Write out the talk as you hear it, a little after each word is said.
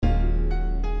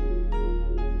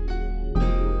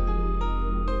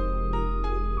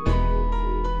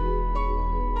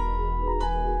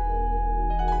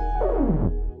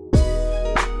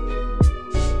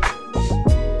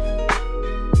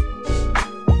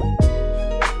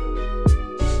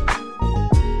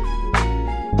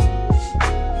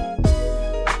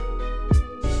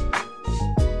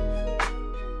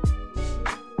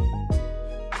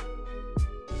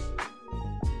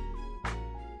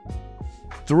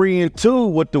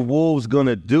3-2. What the Wolves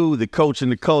gonna do? The Coach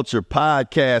and the Culture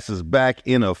podcast is back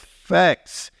in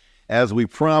effect. As we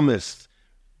promised,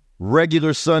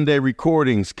 regular Sunday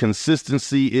recordings.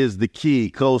 Consistency is the key.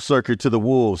 Closed circuit to the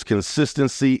Wolves.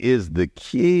 Consistency is the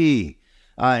key.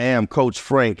 I am Coach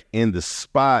Frank in the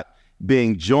spot,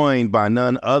 being joined by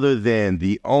none other than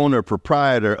the owner,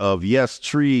 proprietor of Yes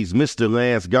Trees, Mr.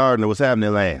 Lance Gardner. What's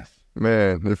happening, Lance?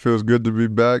 Man, it feels good to be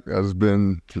back. It's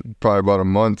been probably about a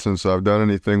month since I've done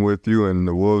anything with you, and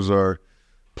the Wolves are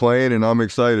playing, and I'm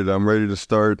excited. I'm ready to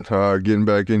start getting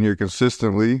back in here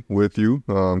consistently with you,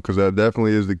 because that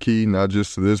definitely is the key, not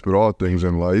just to this, but all things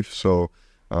in life. So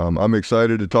I'm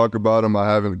excited to talk about them. I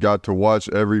haven't got to watch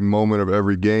every moment of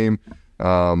every game,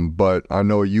 but I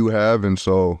know you have, and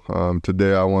so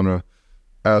today I want to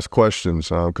ask questions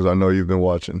because I know you've been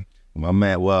watching. My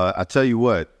man, well, I tell you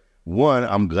what. One,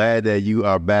 I'm glad that you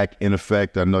are back in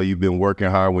effect. I know you've been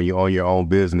working hard when you own your own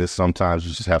business. Sometimes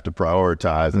you just have to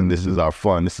prioritize, and this is our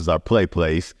fun. This is our play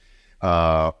place.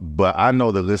 But I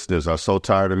know the listeners are so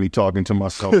tired of me talking to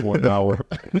myself for an hour.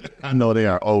 I know they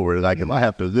are over it. Like, if I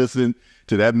have to listen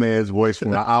to that man's voice for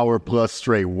an hour plus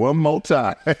straight one more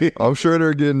time. I'm sure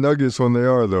they're getting nuggets when they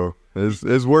are, though.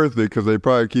 It's worth it because they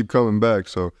probably keep coming back.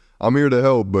 So I'm here to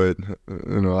help, but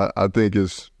I think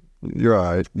you're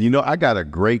all right. I got a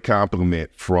great compliment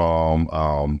from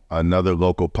another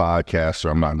local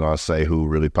podcaster. I'm not going to say who,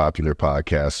 really popular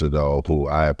podcaster, though, who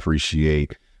I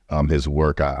appreciate his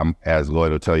work. I'm, as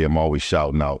Lloyd will tell you, I'm always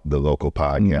shouting out the local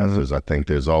podcasters. Mm-hmm. I think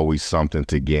there's always something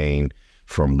to gain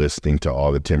from listening to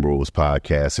all the Timberwolves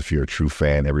podcasts. If you're a true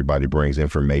fan, everybody brings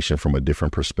information from a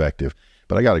different perspective.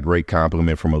 But I got a great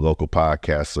compliment from a local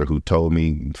podcaster who told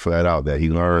me flat out that he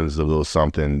learns a little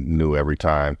something new every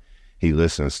time he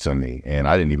listens to me, and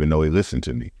I didn't even know he listened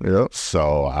to me. Yep.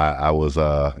 So I was,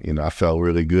 I felt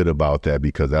really good about that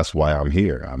because that's why I'm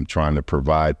here. I'm trying to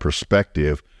provide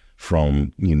perspective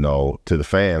from, to the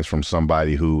fans, from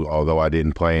somebody who, although I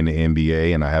didn't play in the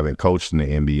NBA and I haven't coached in the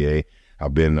NBA,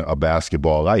 I've been a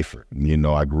basketball lifer.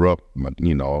 I grew up,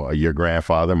 your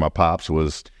grandfather, my pops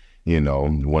was,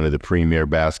 one of the premier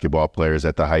basketball players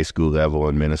at the high school level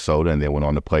in Minnesota, and then went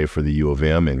on to play for the U of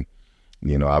M. And,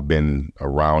 I've been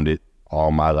around it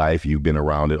all my life. You've been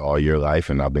around it all your life,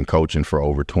 and I've been coaching for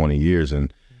over 20 years.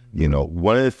 And,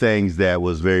 one of the things that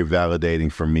was very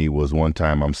validating for me was one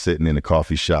time I'm sitting in a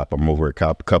coffee shop. I'm over at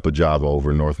Cup of Java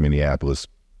over in North Minneapolis,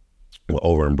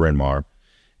 over in Bryn Mawr,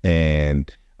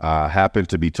 and I happened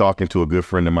to be talking to a good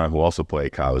friend of mine who also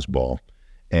played college ball.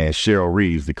 And Cheryl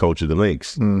Reeves, the coach of the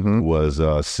Lynx,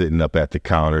 was sitting up at the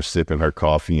counter, sipping her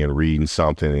coffee and reading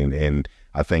something. And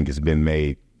I think it's been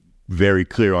made very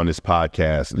clear on this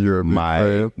podcast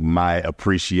my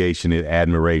appreciation and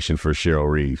admiration for Cheryl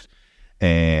Reeves.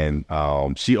 And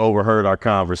she overheard our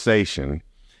conversation.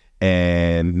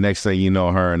 And next thing you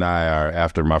know, her and I are,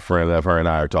 after my friend left, her and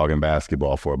I are talking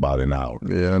basketball for about an hour.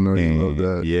 Yeah, I know you love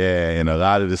that. Yeah, and a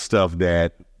lot of the stuff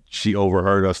that she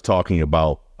overheard us talking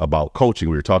about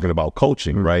coaching. We were talking about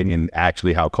coaching, right? And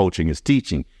actually how coaching is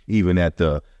teaching, even at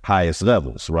the highest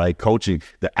levels, right? Coaching,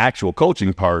 the actual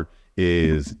coaching part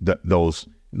is those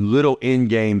little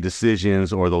in-game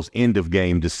decisions or those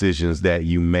end-of-game decisions that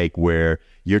you make where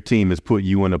your team has put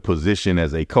you in a position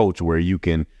as a coach where you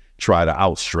can try to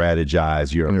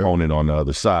out-strategize your opponent on the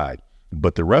other side.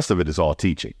 But the rest of it is all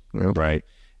teaching, right?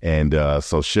 And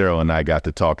so Cheryl and I got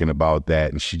to talking about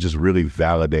that, and she just really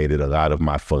validated a lot of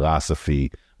my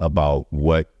philosophy about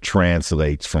what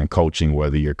translates from coaching,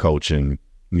 whether you're coaching,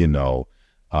 middle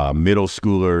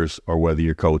schoolers or whether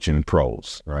you're coaching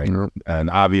pros, right? And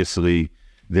obviously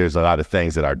there's a lot of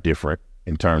things that are different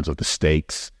in terms of the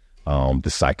stakes, the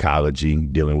psychology,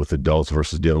 dealing with adults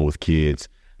versus dealing with kids,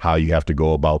 how you have to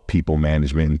go about people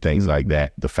management and things like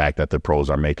that. The fact that the pros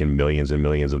are making millions and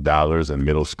millions of dollars and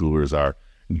middle schoolers are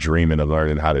dreaming of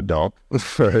learning how to dunk.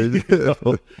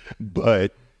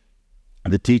 But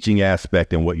the teaching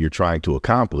aspect and what you're trying to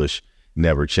accomplish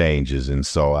never changes. And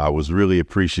so I was really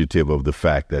appreciative of the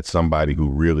fact that somebody who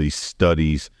really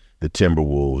studies the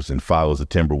Timberwolves and follows the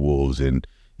Timberwolves and,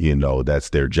 that's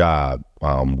their job,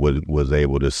 was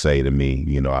able to say to me,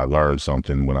 I learned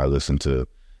something when I listened to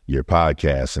your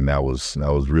podcast, and that was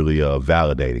really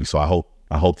validating. So I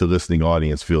hope the listening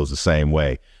audience feels the same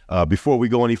way. Before we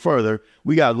go any further,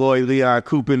 we got Lloyd Leon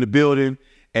Coop in the building.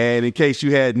 And in case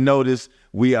you hadn't noticed,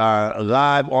 we are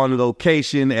live on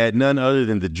location at none other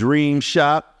than the Dream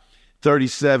Shop,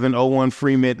 3701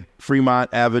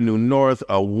 Fremont Avenue North,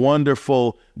 a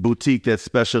wonderful boutique that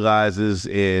specializes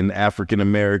in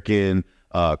African-American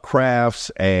crafts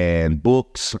and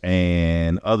books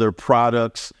and other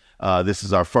products. This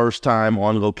is our first time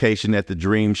on location at the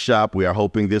Dream Shop. We are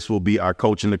hoping this will be our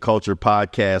Coaching the Culture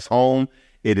podcast home.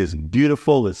 It is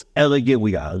beautiful. It's elegant.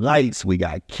 We got lights. We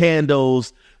got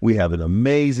candles. We have an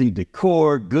amazing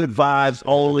decor. Good vibes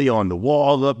only on the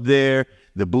wall up there.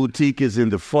 The boutique is in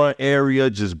the front area.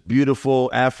 Just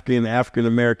beautiful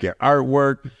African-American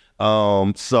artwork.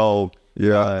 I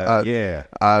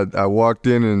walked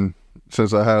in, and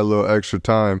since I had a little extra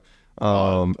time,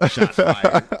 shots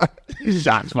fired.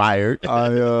 Shots fired.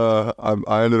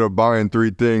 I ended up buying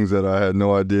 3 things that I had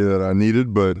no idea that I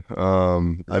needed, but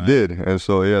I did. And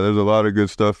so, there's a lot of good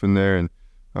stuff in there, and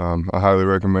I highly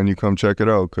recommend you come check it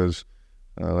out because,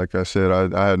 like I said,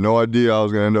 I had no idea I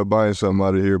was going to end up buying something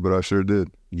out of here, but I sure did.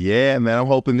 Yeah, man, I'm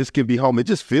hoping this can be home. It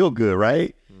just feels good,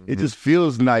 right? Mm-hmm. It just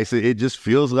feels nice. It just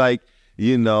feels like,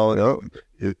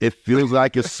 it feels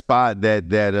like a spot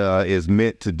that is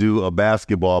meant to do a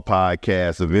basketball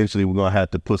podcast. Eventually, we're going to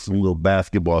have to put some little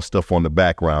basketball stuff on the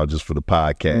background just for the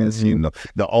podcast. Mm-hmm.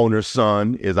 The owner's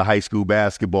son is a high school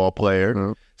basketball player.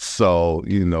 Mm-hmm. So,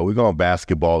 we're going to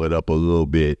basketball it up a little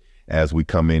bit as we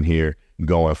come in here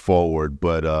going forward.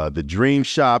 But the Dream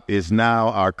Shop is now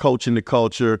our Coaching the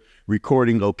Culture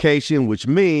recording location, which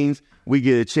means we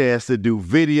get a chance to do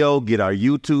video, get our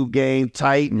YouTube game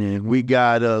tight. Mm-hmm. We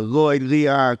got Lloyd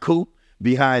Leon Coop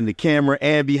behind the camera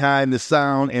and behind the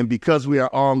sound. And because we are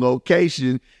on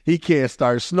location, he can't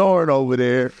start snoring over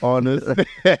there on us.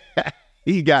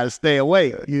 He got to stay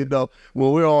away. When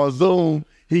we're on Zoom,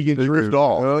 he can drift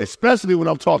off, especially when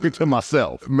I'm talking to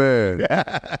myself. Man,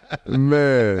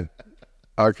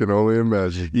 I can only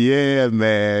imagine. Yeah,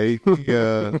 man.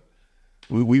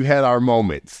 We've had our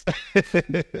moments.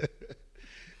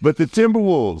 But the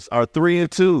Timberwolves are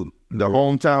 3-2, the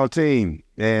hometown team.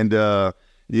 And,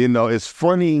 it's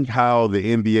funny how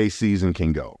the NBA season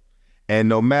can go. And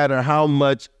no matter how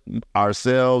much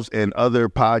ourselves and other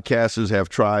podcasters have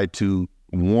tried to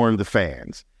warn the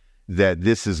fans that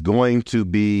this is going to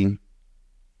be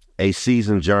a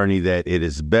season journey, that it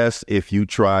is best if you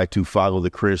try to follow the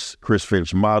Chris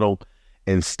Finch model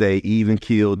and stay even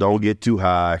keeled. Don't get too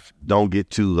high. Don't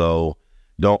get too low.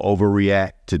 Don't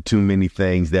overreact to too many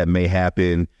things that may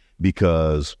happen,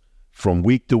 because from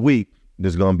week to week,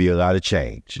 there's going to be a lot of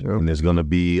change. Yep. And there's going to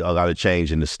be a lot of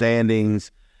change in the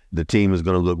standings. The team is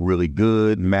going to look really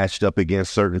good matched up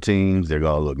against certain teams. They're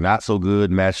going to look not so good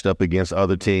matched up against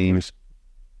other teams.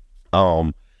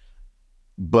 But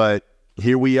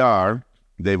here we are.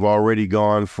 They've already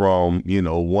gone from,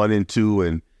 1-2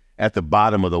 and at the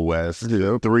bottom of the West,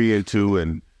 3-2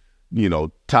 and,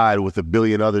 tied with a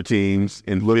billion other teams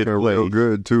in looking fifth place. Real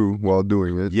good too while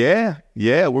doing it.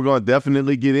 Yeah, we're going to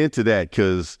definitely get into that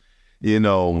because,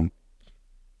 a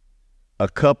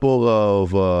couple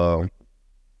of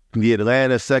the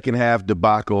Atlanta second half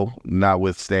debacle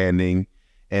notwithstanding,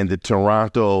 and the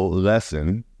Toronto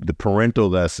lesson, the parental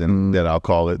lesson that I'll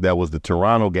call it, that was the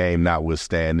Toronto game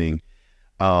notwithstanding,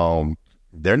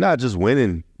 they're not just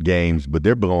winning games, but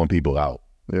they're blowing people out.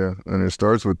 Yeah, and it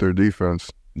starts with their defense.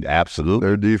 Absolutely.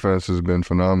 Their defense has been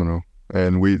phenomenal.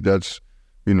 And that's,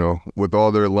 with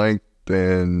all their length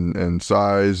and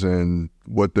size and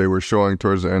what they were showing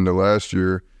towards the end of last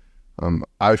year,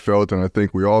 I felt, and I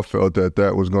think we all felt,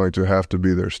 that was going to have to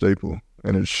be their staple.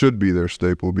 And it should be their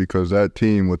staple because that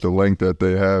team, with the length that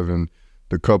they have and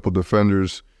the couple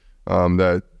defenders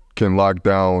that can lock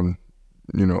down,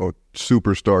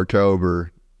 superstar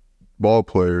caliber ball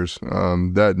players,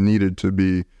 that needed to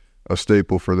be a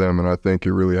staple for them. And I think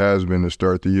it really has been to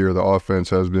start the year. The offense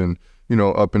has been,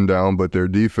 up and down, but their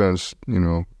defense,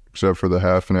 except for the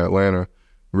half in Atlanta,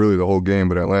 really the whole game,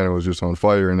 but Atlanta was just on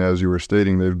fire. And as you were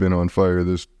stating, they've been on fire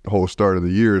this whole start of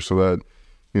the year. So that,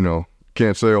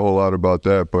 can't say a whole lot about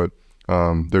that, but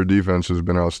their defense has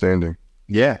been outstanding.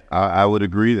 Yeah, I would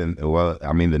agree. Then,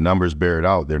 the numbers bear it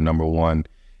out. They're number one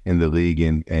in the league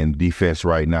in defense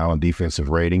right now in defensive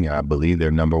rating. I believe they're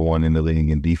number one in the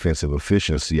league in defensive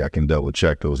efficiency. I can double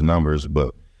check those numbers,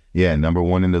 but yeah, number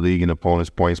one in the league in opponents'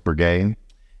 points per game,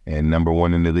 and number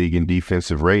one in the league in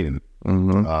defensive rating.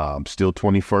 Mm-hmm. Still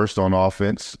 21st on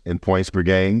offense in points per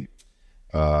game,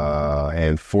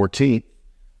 and 14th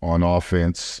on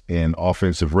offense in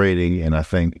offensive rating. And I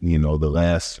think,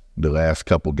 the last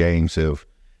couple games have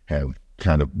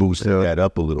kind of boosted that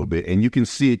up a little bit. And you can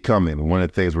see it coming. One of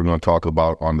the things we're going to talk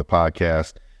about on the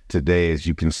podcast today is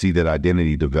you can see that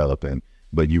identity developing.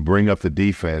 But you bring up the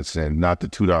defense, and not to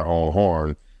toot our own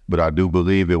horn, but I do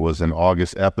believe it was an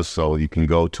August episode. You can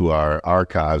go to our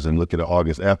archives and look at the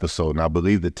August episode. And I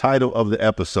believe the title of the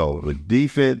episode was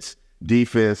Defense.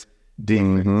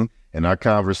 Mm-hmm. And our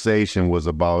conversation was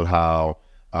about how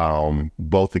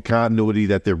both the continuity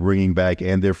that they're bringing back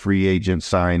and their free agent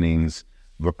signings,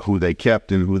 who they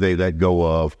kept and who they let go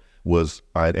of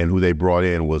and who they brought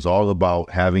in was all about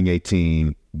having a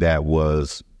team that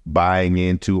was buying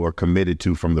into or committed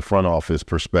to, from the front office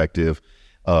perspective,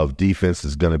 of defense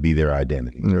is going to be their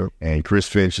identity. Yep. And Chris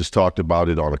Finch has talked about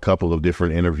it on a couple of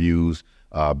different interviews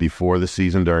before the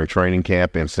season, during training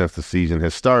camp, and since the season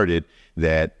has started,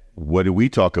 that what do we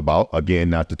talk about? Again,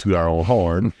 not to toot our own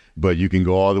horn, but you can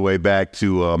go all the way back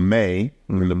to May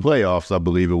in the playoffs, I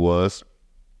believe it was,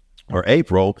 or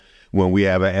April, when we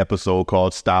have an episode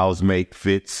called Styles Make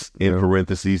Fits, in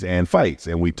parentheses, and Fights.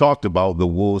 And we talked about the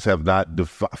Wolves have not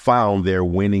found their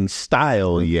winning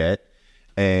style yet.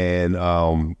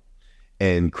 And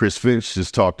Chris Finch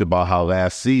just talked about how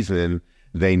last season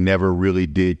they never really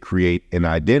did create an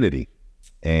identity,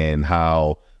 and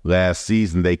how last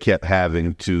season they kept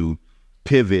having to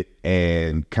pivot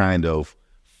and kind of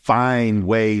find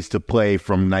ways to play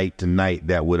from night to night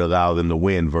that would allow them to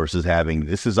win, versus having,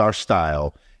 this is our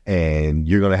style and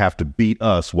you're going to have to beat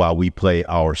us while we play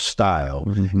our style.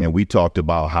 Mm-hmm. And we talked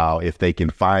about how if they can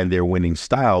find their winning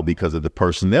style because of the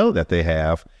personnel that they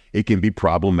have, it can be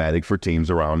problematic for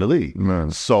teams around the league. Man.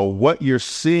 So what you're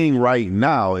seeing right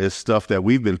now is stuff that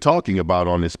we've been talking about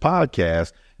on this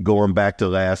podcast going back to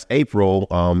last April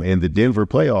in the Denver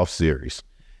playoff series.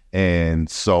 And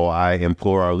so I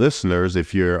implore our listeners,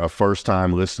 if you're a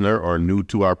first-time listener or new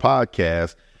to our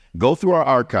podcast, go through our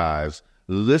archives,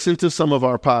 listen to some of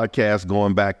our podcasts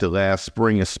going back to last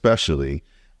spring especially,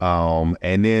 and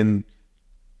then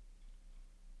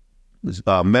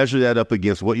measure that up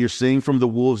against what you're seeing from the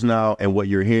Wolves now and what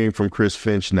you're hearing from Chris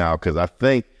Finch now, because I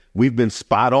think we've been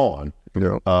spot on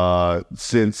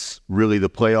since really the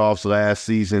playoffs last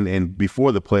season and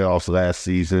before the playoffs last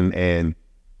season, and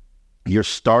you're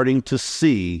starting to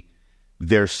see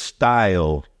their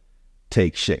style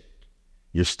take shape.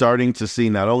 You're starting to see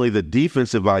not only the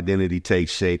defensive identity take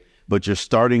shape, but you're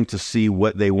starting to see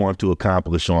what they want to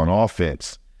accomplish on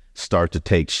offense start to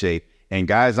take shape. And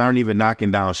guys aren't even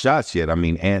knocking down shots yet. I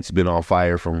mean, Ant's been on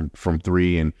fire from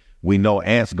three, and we know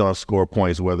Ant's going to score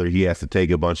points whether he has to take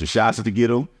a bunch of shots to get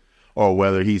them or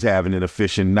whether he's having an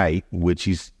efficient night, which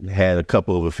he's had a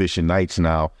couple of efficient nights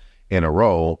now in a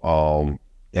row.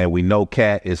 And we know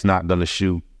Cat is not going to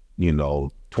shoot,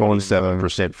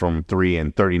 27% from three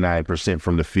and 39%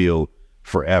 from the field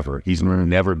forever. He's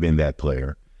never been that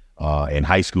player in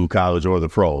high school, college, or the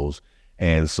pros.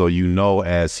 And so,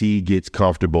 as he gets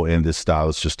comfortable in this style,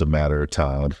 it's just a matter of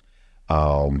time.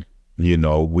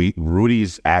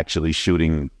 Rudy's actually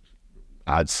shooting,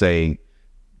 I'd say,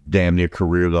 damn near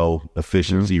career low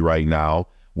efficiency right now.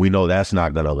 We know that's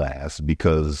not going to last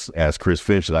because, as Chris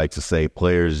Finch likes to say,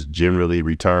 players generally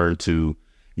return to,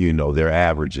 their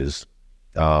averages.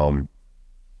 And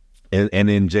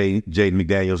then Jaden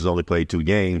McDaniels has only played 2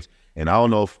 games. And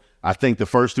I think the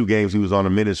first 2 games he was on a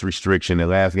minutes restriction. The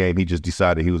last game he just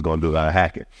decided he was going to do a lot of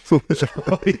hacking. I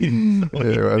think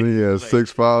he had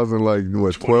 6 fouls in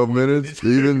 12 minutes?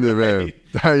 Even man,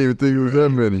 I didn't even think it was that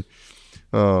many.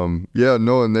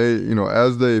 And they,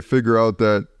 as they figure out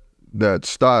that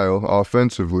style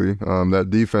offensively, that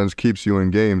defense keeps you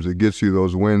in games. It gets you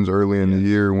those wins early in the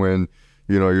year when,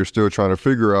 you're still trying to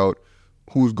figure out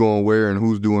who's going where and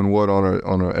who's doing what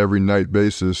on a every night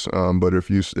basis. But if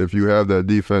you have that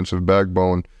defensive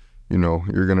backbone,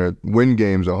 you're going to win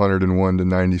games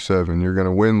 101-97. You're going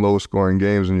to win low scoring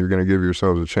games, and you're going to give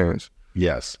yourselves a chance.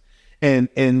 Yes. And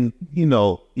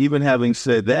even having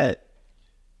said that,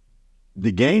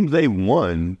 the games they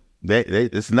won,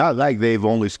 it's not like they've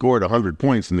only scored 100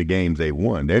 points in the games they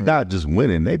won. They're not just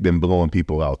winning; they've been blowing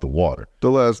people out the water. The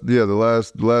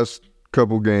last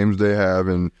couple games they have,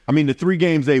 and the 3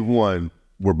 games they've won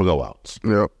were blowouts.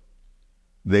 Yep.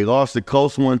 They lost a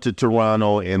close one to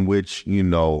Toronto, in which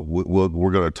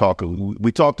we're going to talk.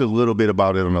 We talked a little bit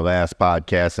about it on the last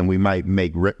podcast, and we might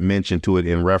make mention to it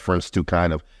in reference to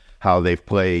kind of how they've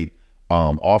played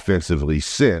offensively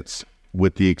since.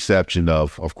 With the exception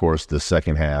of course, the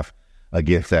second half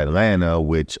against Atlanta,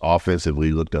 which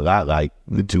offensively looked a lot like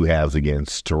the 2 halves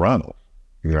against Toronto,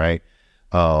 right?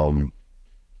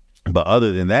 But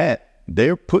other than that,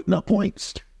 they're putting up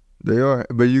points. They are,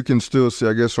 but you can still see,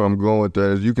 I guess where I'm going with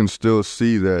that is you can still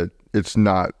see that it's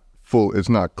not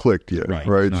clicked yet,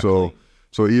 right? So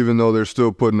even though they're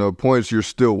still putting up points, you're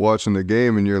still watching the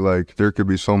game and you're like, there could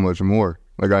be so much more.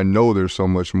 Like, I know there's so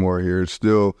much more here. It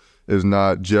still is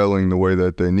not gelling the way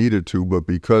that they needed to, but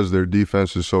because their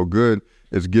defense is so good,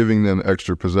 it's giving them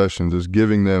extra possessions. It's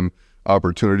giving them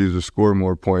opportunities to score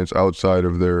more points outside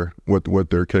of what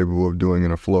they're capable of doing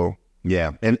in a flow.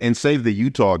 Yeah, and save the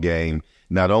Utah game.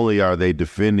 not only are they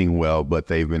defending well, but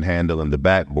they've been handling the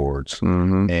backboards.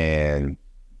 And,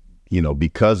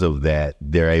 because of that,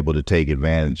 they're able to take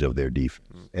advantage of their defense.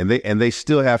 And they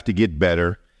still have to get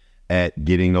better at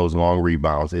getting those long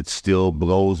rebounds. It still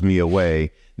blows me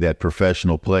away that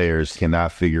professional players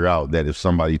cannot figure out that if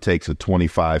somebody takes a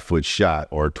 25-foot shot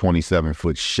or a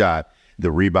 27-foot shot,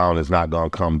 the rebound is not going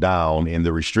to come down in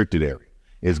the restricted area.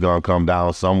 It's going to come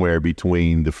down somewhere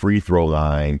between the free throw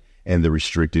line and the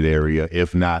restricted area,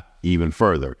 if not even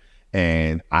further.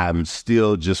 And I'm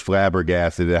still just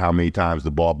flabbergasted at how many times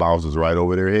the ball bounces right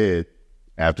over their head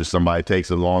after somebody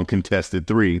takes a long contested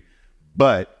three.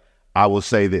 But I will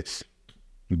say this,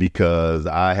 because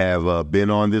I have been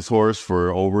on this horse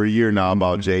for over a year now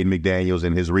about Jaden McDaniels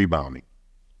and his rebounding.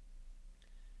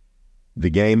 The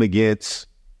game against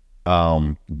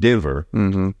Denver,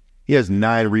 he has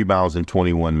 9 rebounds in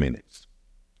 21 minutes.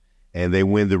 And they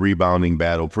win the rebounding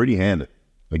battle pretty handily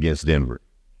against Denver.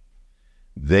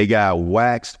 They got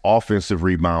waxed offensive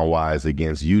rebound-wise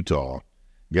against Utah.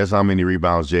 Guess how many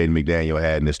rebounds Jaden McDaniel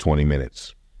had in his 20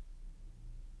 minutes?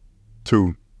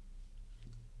 2.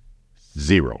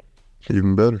 0.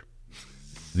 Even better.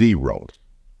 0.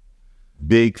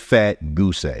 Big fat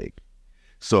goose egg.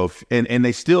 So, and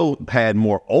they still had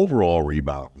more overall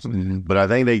rebounds, but I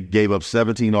think they gave up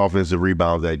 17 offensive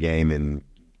rebounds that game and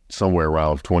somewhere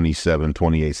around 27,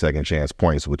 28 second chance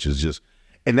points, which is just,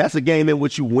 and that's a game in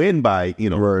which you win by,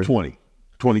 20,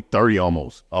 30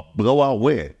 almost, a blowout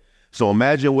win. So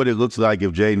imagine what it looks like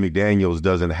if Jaden McDaniels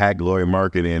doesn't hack Laurie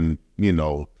Market in,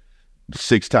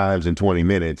 6 times in 20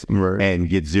 minutes and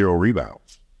get 0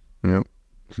 rebounds. Yep.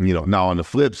 Now on the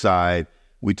flip side,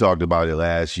 we talked about it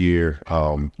last year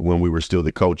when we were still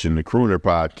the Coach and the Crooner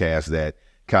podcast that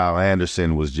Kyle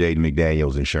Anderson was Jaden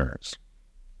McDaniels' insurance.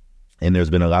 And there's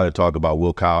been a lot of talk about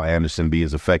will Kyle Anderson be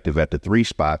as effective at the 3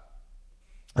 spot.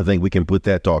 I think we can put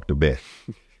that talk to bed.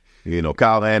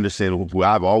 Kyle Anderson, who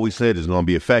I've always said is going to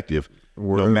be effective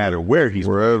no matter where he's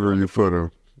wherever you put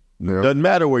him. Yep. Doesn't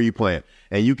matter where you play him.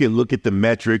 And you can look at the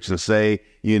metrics and say,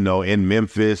 in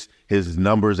Memphis, his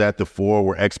numbers at the 4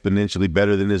 were exponentially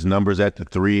better than his numbers at the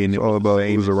 3. And it's all about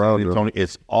who's around him.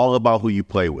 It's all about who you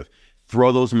play with.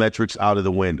 Throw those metrics out of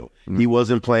the window. He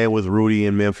wasn't playing with Rudy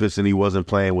in Memphis, and he wasn't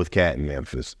playing with Cat in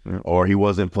Memphis, or he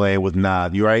wasn't playing with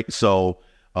Nad. You right? So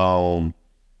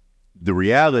the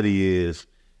reality is,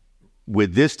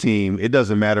 with this team, it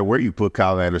doesn't matter where you put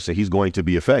Kyle Anderson, he's going to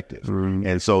be effective.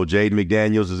 And so Jaden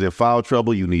McDaniels is in foul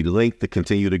trouble. You need length to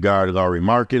continue to guard Laurie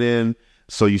Markkanen.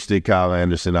 So you stick Kyle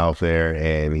Anderson out there,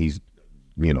 and he's,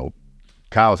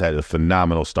 Kyle's had a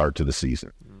phenomenal start to the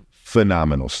season.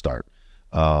 Phenomenal start.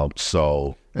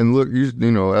 And look,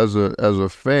 as a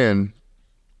fan,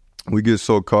 we get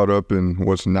so caught up in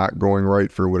what's not going right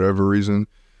for whatever reason.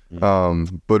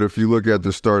 But if you look at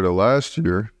the start of last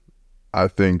year, I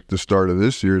think the start of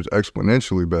this year is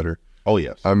exponentially better. Oh,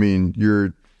 yes. I mean,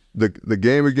 the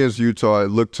game against Utah,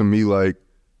 it looked to me like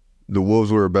the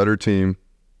Wolves were a better team.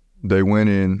 They went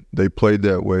in, they played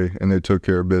that way, and they took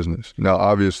care of business. Now,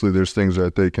 obviously, there's things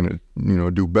that they can,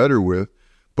 do better with,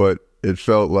 but it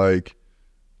felt like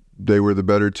they were the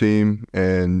better team.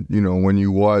 And, when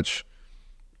you watch,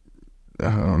 I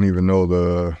don't want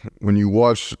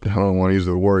to use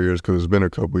the Warriors because it's been a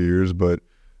couple of years, but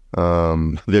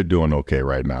they're doing okay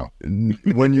right now.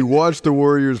 When you watch the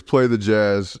Warriors play the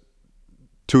Jazz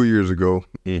 2 years ago,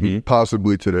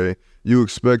 possibly today, you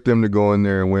expect them to go in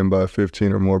there and win by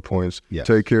 15 or more points,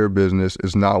 take care of business.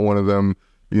 It's not one of them,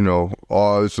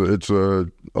 it's a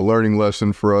learning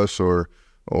lesson for us, or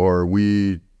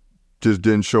we just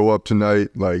didn't show up tonight.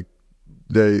 Like,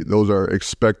 those are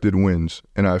expected wins.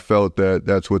 And I felt that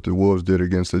that's what the Wolves did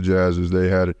against the Jazz, is they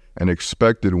had an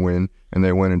expected win and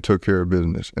they went and took care of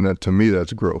business. And that, to me,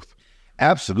 that's growth.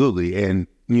 Absolutely. And,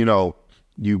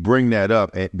 you bring that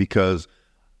up because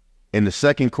in the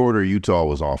second quarter, Utah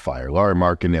was on fire. Laurie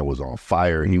Markkanen was on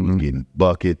fire. He was getting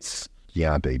buckets.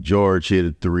 Keontae George hit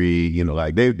a 3.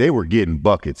 They were getting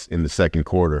buckets in the second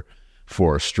quarter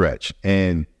for a stretch.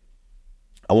 And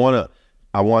I want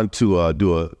to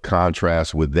do a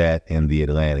contrast with that in the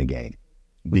Atlanta game,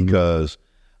 because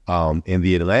in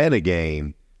the Atlanta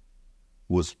game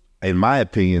was, in my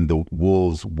opinion, the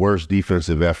Wolves' worst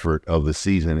defensive effort of the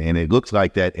season, and it looks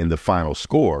like that in the final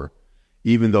score,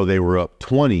 even though they were up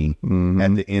 20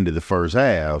 at the end of the first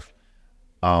half.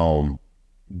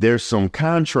 There's some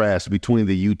contrast between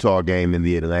the Utah game and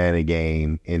the Atlanta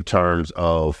game in terms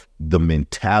of the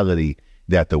mentality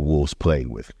that the Wolves played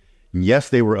with. Yes,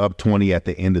 they were up 20 at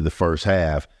the end of the first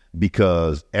half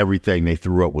because everything they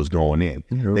threw up was going in.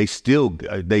 They still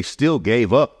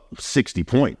gave up 60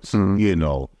 points.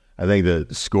 I think the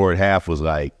score at half was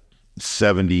like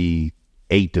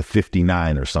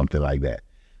 78-59 or something like that.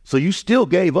 So you still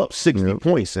gave up 60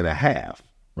 points and a half,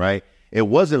 right? It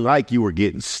wasn't like you were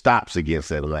getting stops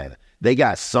against Atlanta. They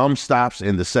got some stops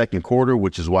in the second quarter,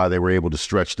 which is why they were able to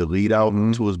stretch the lead out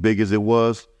to as big as it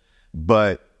was.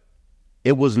 But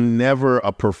it was never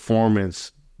a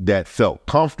performance that felt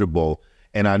comfortable.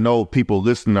 And I know people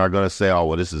listening are going to say, oh,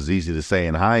 well, this is easy to say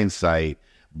in hindsight.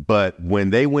 But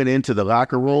when they went into the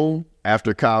locker room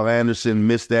after Kyle Anderson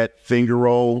missed that finger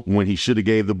roll when he should have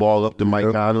gave the ball up to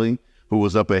Mike Conley, who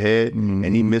was up ahead,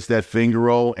 and he missed that finger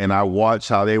roll, and I watched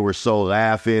how they were so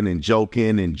laughing and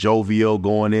joking and jovial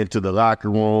going into the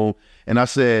locker room, and I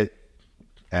said,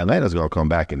 Atlanta's going to come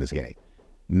back in this game.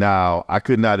 Now, I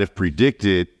could not have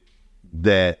predicted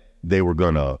that they were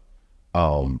going to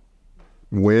come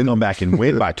back and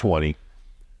win by 20.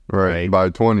 Right, by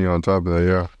 20 on top of that,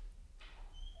 yeah.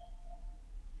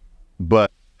 But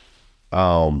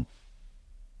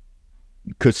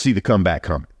could see the comeback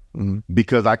coming.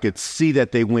 Because I could see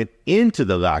that they went into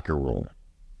the locker room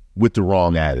with the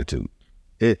wrong attitude.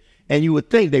 And you would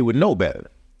think they would know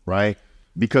better, right?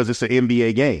 Because it's an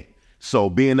NBA game. So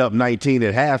being up 19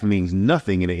 at half means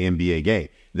nothing in an NBA game.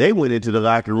 They went into the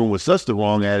locker room with such the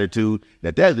wrong attitude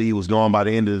that lead was gone by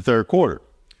the end of the third quarter.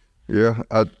 Yeah,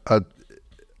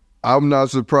 I'm not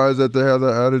surprised that they have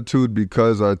that attitude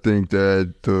because I think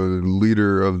that the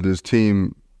leader of this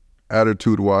team,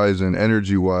 attitude-wise and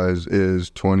energy-wise, is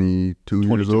 22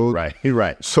 years old.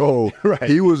 Right. So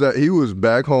he was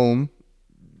back home.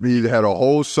 He had a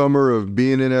whole summer of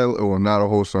being in LA. Well, not a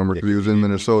whole summer because he was in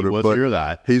Minnesota. He was but your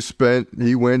guy.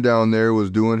 He went down there,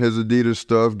 was doing his Adidas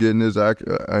stuff, getting his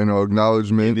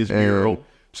acknowledgement. His bureau.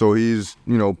 So he's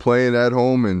playing at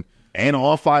home and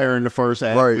on fire in the first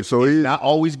half. Right. So he's not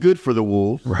always good for the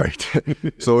Wolves. Right.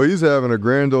 So he's having a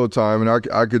grand old time, and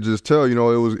I could just tell, it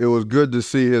was good to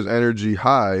see his energy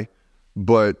high,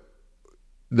 but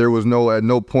there was at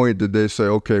no point did they say,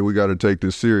 okay, we got to take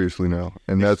this seriously now.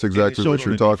 And that's exactly what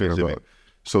you're talking about.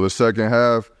 So the second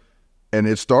half, and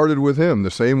it started with him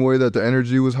the same way that the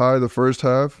energy was high the first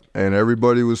half, and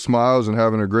everybody was smiles and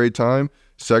having a great time.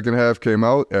 Second half came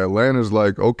out. Atlanta's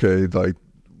like, okay,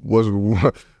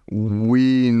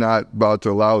 we not about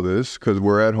to allow this because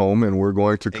we're at home and we're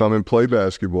going to come and play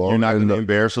basketball. You're not going to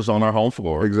embarrass us on our home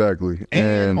floor. Exactly.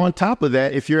 And on top of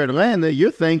that, if you're Atlanta,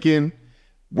 you're thinking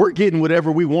we're getting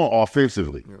whatever we want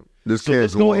offensively. Yeah. So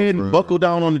let's go ahead and buckle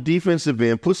down on the defensive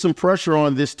end, put some pressure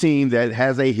on this team that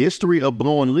has a history of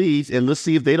blowing leads, and let's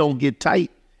see if they don't get tight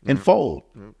and fold.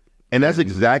 And that's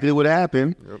exactly what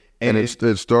happened. And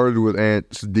it started with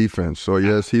Ant's defense. So,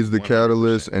 yes, he's the 100%.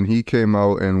 Catalyst, and he came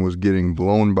out and was getting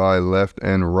blown by left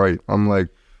and right. I'm like,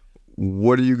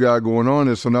 what do you got going on?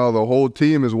 And so now the whole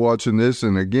team is watching this,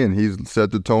 and again, he's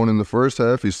set the tone in the first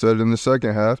half. He set it in the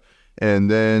second half,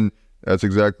 and then that's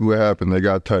exactly what happened. They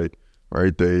got tight,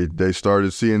 right? They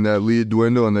started seeing that lead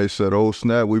dwindle, and they said, oh,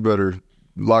 snap, we better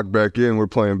lock back in. We're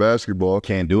playing basketball.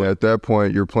 Can't do it. At that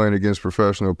point, you're playing against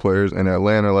professional players, and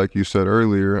Atlanta, like you said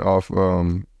earlier,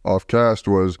 off cast,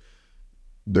 was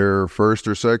their first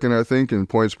or second, I think, in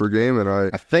points per game. And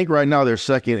I think right now they're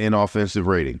second in offensive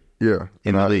rating. Yeah.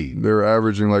 In the league. They're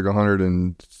averaging like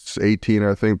 118,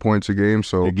 I think, points a game.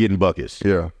 So they're getting buckets.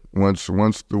 Yeah. Once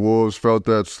the Wolves felt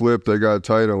that slip, they got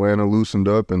tight. Atlanta loosened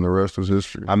up, and the rest was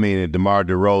history. I mean, DeMar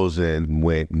DeRozan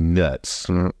went nuts.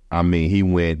 Mm-hmm. I mean, he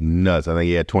went nuts. I think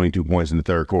he had 22 points in the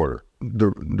third quarter.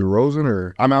 DeRozan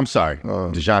or? I'm sorry.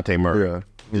 DeJounte Murray. Yeah.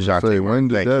 DeJounte when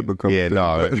did that become? Yeah,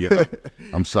 no. Yeah.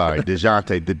 I'm sorry.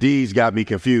 DeJounte. The D's got me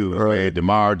confused. Right. Man.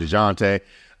 DeMar, DeJounte.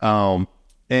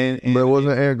 But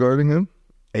wasn't Ant guarding him?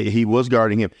 He was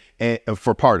guarding him, and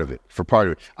for part of it.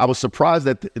 I was surprised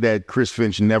that Chris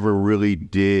Finch never really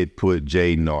did put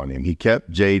Jaden on him. He kept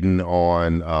Jaden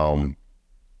on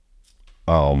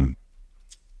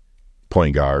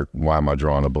point guard. Why am I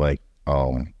drawing a blank?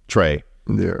 Trey.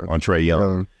 Yeah. On Trey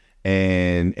Young.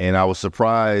 And I was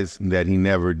surprised that he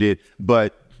never did.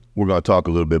 But we're going to talk a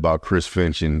little bit about Chris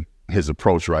Finch and his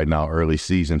approach right now, early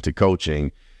season to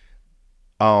coaching.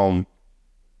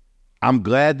 I'm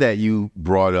glad that you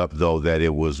brought up, though, that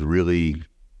it was really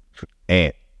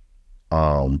Ant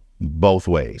both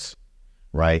ways,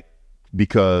 right?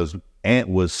 Because Ant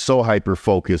was so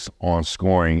hyper-focused on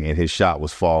scoring and his shot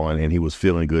was falling and he was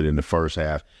feeling good in the first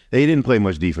half. They didn't play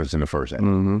much defense in the first half.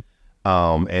 Mm-hmm.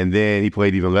 And then he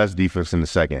played even less defense in the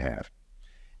second half.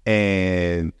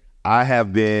 And I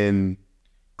have been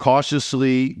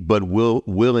cautiously but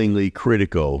willingly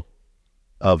critical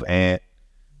of Ant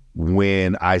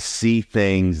when I see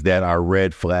things that are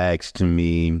red flags to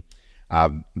me.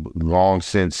 I've long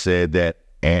since said that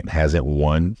Ant hasn't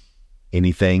won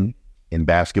anything in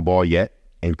basketball yet.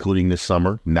 including this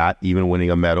summer, not even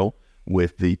winning a medal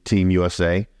with the Team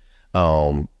USA.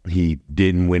 He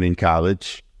didn't win in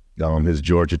college. His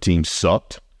Georgia team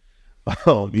sucked,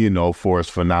 for as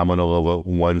phenomenal of a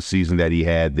one season that he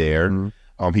had there.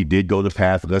 Mm-hmm. He did go the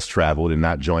path less traveled and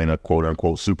not join a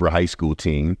quote-unquote super high school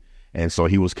team. And so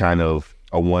he was kind of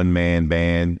a one-man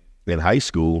band in high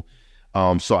school.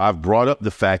 So I've brought up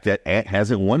the fact that Ant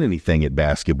hasn't won anything at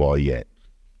basketball yet.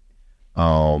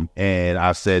 And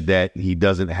I've said that he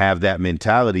doesn't have that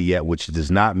mentality yet, which does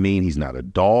not mean he's not a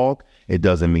dog. It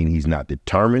doesn't mean he's not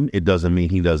determined. It doesn't mean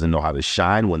he doesn't know how to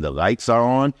shine when the lights are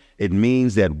on. It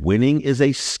means that winning is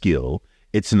a skill.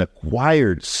 It's an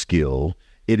acquired skill.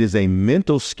 It is a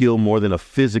mental skill more than a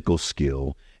physical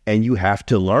skill. And you have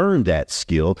to learn that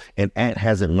skill. And Ant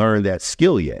hasn't learned that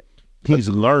skill yet. He's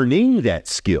learning that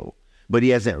skill, but he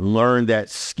hasn't learned that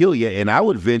skill yet. And I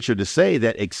would venture to say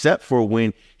that except for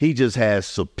when he just has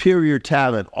superior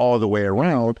talent all the way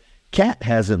around, Cat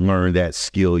hasn't learned that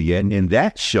skill yet. And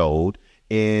that showed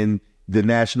in the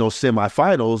national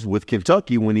semifinals with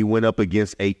Kentucky when he went up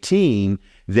against a team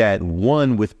that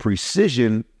won with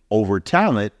precision over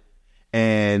talent,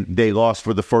 and they lost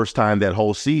for the first time that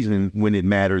whole season when it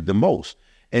mattered the most.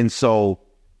 And so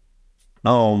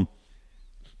I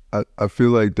feel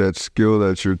like that skill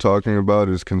that you're talking about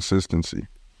is consistency.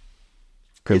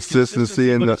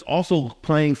 Consistency, but it's also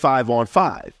playing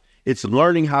 5-on-5. It's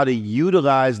learning how to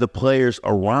utilize the players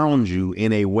around you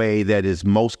in a way that is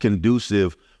most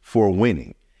conducive for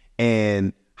winning.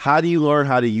 And how do you learn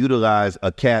how to utilize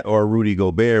a Cat or a Rudy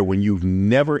Gobert when you've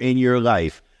never in your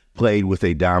life played with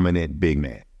a dominant big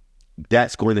man?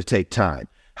 That's going to take time.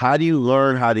 How do you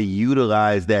learn how to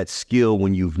utilize that skill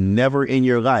when you've never in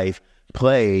your life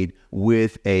played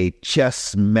with a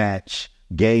chess match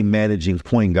game managing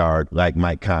point guard like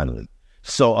Mike Conley?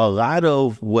 So a lot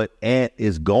of what Ant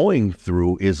is going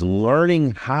through is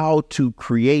learning how to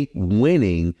create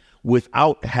winning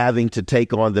without having to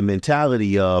take on the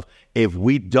mentality of, if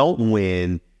we don't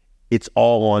win, it's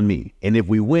all on me. And if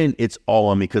we win, it's all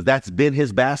on me. Because that's been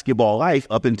his basketball life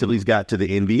up until he's got to the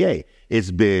NBA. It's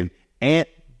been Ant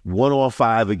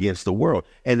 1-on-5 against the world.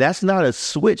 And that's not a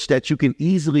switch that you can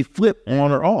easily flip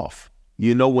on or off,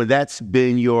 when that's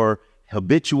been your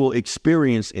habitual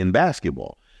experience in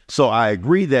basketball. So I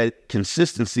agree that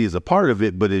consistency is a part of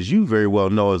it, but as you very well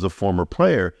know as a former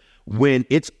player, when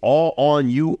it's all on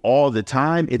you all the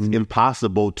time, it's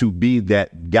impossible to be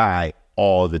that guy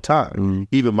all the time.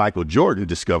 Even Michael Jordan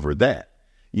discovered that,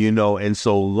 and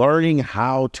so learning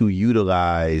how to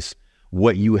utilize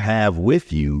what you have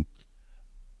with you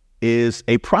is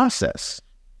a process,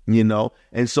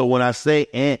 and so when I say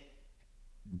Ant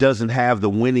doesn't have the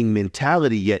winning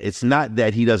mentality yet, it's not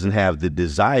that he doesn't have the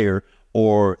desire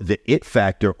or the it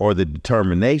factor or the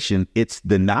determination. It's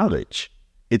the knowledge.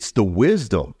 It's the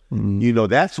wisdom.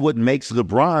 That's what makes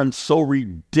LeBron so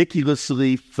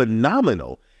ridiculously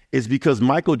phenomenal, is because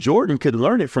Michael Jordan could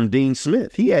learn it from Dean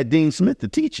Smith. He had Dean Smith to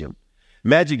teach him.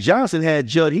 Magic Johnson had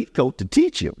Judd Heathcote to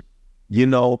teach him.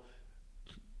 Who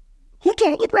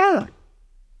taught LeBron?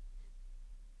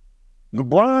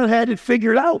 LeBron had it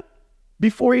figured out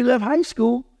before he left high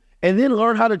school and then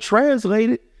learned how to translate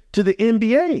it to the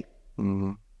NBA.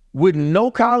 With no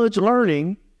college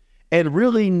learning and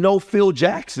really no Phil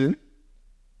Jackson,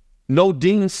 no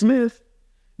Dean Smith,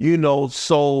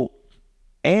 so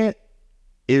Ant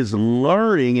is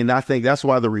learning. And I think that's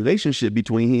why the relationship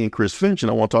between he and Chris Finch,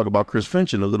 and I want to talk about Chris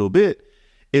Finch in a little bit,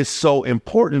 is so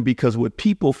important, because what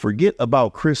people forget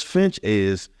about Chris Finch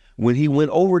is when he went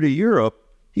over to Europe,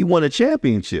 he won a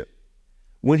championship.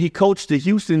 When he coached the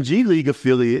Houston G League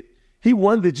affiliate, he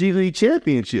won the G League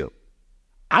championship.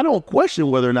 I don't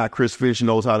question whether or not Chris Finch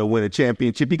knows how to win a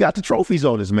championship. He got the trophies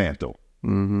on his mantle.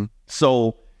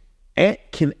 So Ant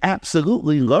can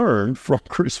absolutely learn from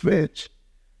Chris Finch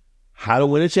how to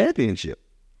win a championship.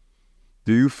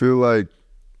 Do you feel like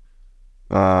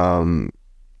when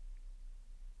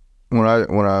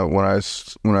I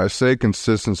say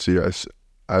consistency,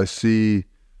 I see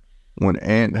when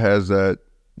Ant has that,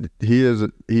 he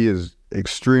is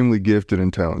extremely gifted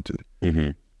and talented.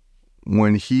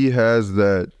 When he has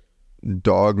that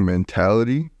dog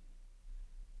mentality,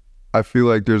 I feel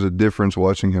like there's a difference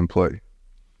watching him play.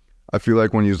 I feel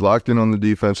like when he's locked in on the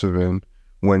defensive end,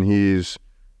 when his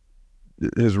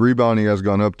rebounding has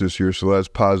gone up this year, so that's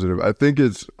positive. I think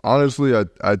it's, honestly,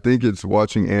 I think it's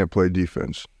watching Ant play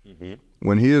defense.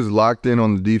 When he is locked in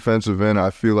on the defensive end, I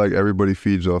feel like everybody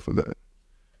feeds off of that.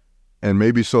 And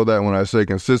maybe so that when I say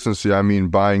consistency, I mean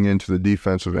buying into the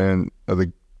defensive end of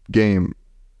the game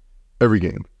every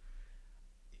game.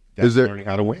 That's learning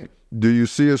how to win. Do you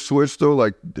see a switch though?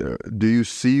 Like, do you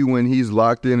see when he's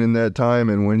locked in that time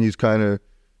and when he's kind of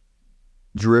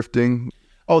drifting?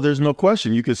 Oh, there's no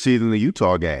question. You could see it in the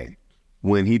Utah game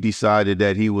when he decided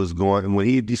that he was going. When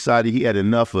he decided he had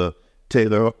enough of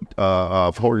Taylor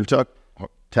Horton Tucker.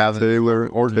 Taylor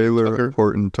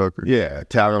Horton Tucker. Yeah,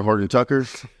 Taylor Horton Tucker.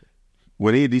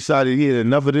 When he decided he had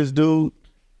enough of this dude,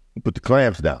 he put the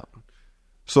clamps down.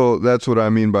 So that's what I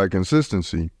mean by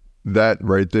consistency. That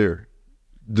right there.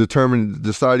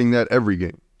 Deciding that every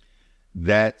game.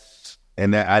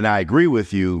 And I agree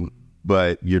with you,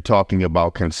 but you're talking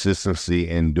about consistency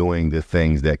in doing the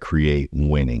things that create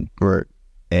winning. Right.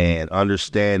 And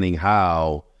understanding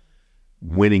how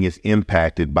winning is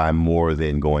impacted by more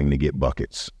than going to get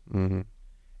buckets. Mm-hmm.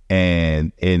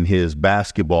 And in his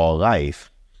basketball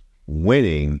life,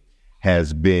 winning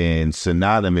has been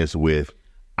synonymous with,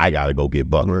 I got to go get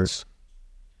buckets.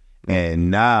 Right. And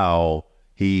now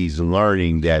he's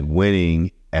learning that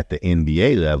winning at the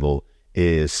NBA level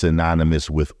is synonymous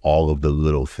with all of the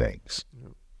little things.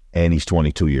 And he's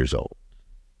 22 years old,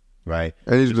 right?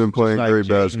 And he's been playing great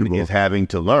basketball. Is having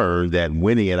to learn that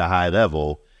winning at a high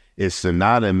level is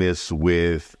synonymous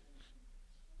with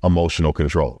emotional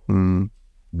control,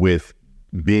 with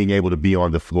being able to be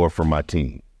on the floor for my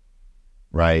team,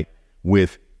 right?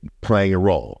 With playing a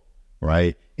role,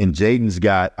 right? And Jaden's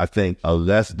got, I think, a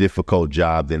less difficult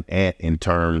job than Ant in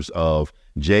terms of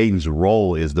Jaden's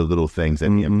role is the little things that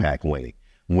impact winning.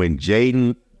 When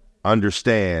Jaden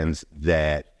understands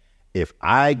that if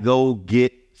I go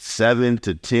get 7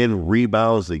 to 10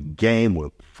 rebounds a game, we're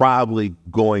probably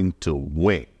going to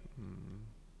win,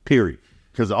 period.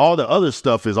 Because all the other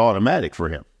stuff is automatic for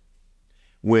him.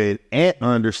 When Ant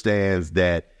understands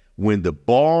that when the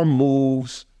ball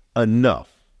moves enough,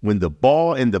 when the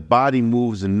ball and the body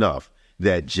moves enough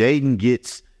that Jaden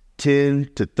gets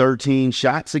 10 to 13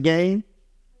 shots a game,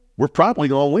 we're probably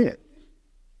going to win.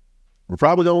 We're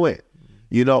probably going to win.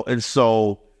 You know, and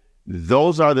so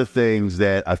those are the things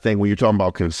that I think when you're talking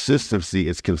about consistency,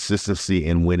 it's consistency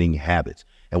in winning habits.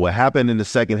 And what happened in the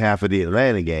second half of the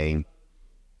Atlanta game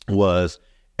was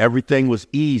everything was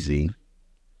easy.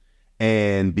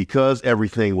 And because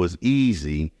everything was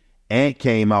easy, Ant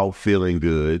came out feeling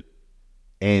good.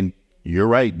 And you're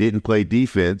right, didn't play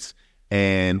defense.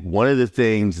 And one of the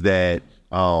things that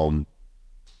Ant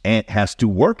has to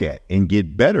work at and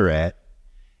get better at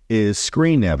is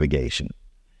screen navigation.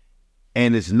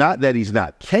 And it's not that he's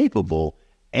not capable.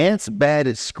 Ant's bad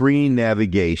at screen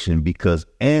navigation because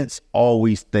Ant's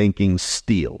always thinking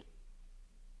steal.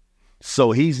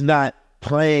 So he's not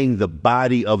playing the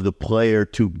body of the player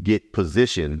to get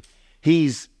position.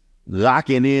 He's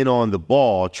locking in on the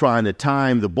ball, trying to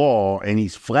time the ball, and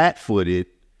he's flat-footed,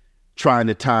 trying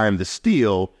to time the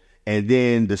steal, and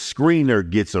then the screener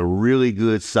gets a really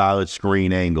good, solid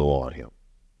screen angle on him.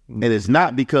 And it's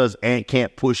not because Ant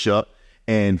can't push up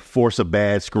and force a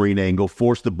bad screen angle,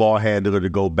 force the ball handler to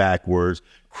go backwards,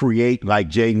 create, like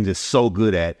Jaden is so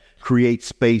good at, create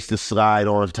space to slide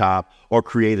on top or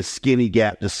create a skinny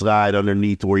gap to slide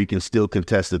underneath where you can still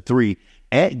contest the three.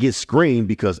 Ant gets screened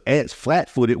because Ant's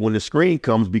flat-footed when the screen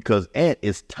comes because Ant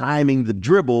is timing the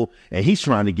dribble and he's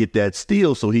trying to get that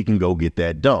steal so he can go get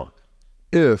that dunk.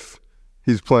 If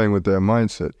he's playing with that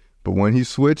mindset. But when he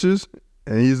switches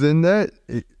and he's in that,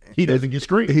 he doesn't get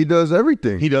screened. He does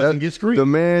everything. He doesn't get screened. The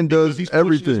man does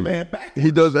everything.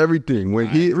 He does everything. When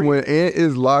Ant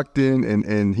is locked in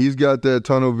and he's got that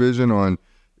tunnel vision on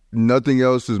nothing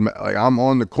else is like I'm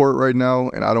on the court right now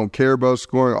and I don't care about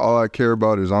scoring. All I care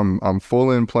about is I'm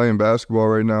full in playing basketball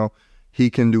right now. He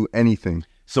can do anything.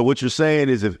 So what you're saying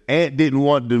is if Ant didn't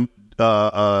want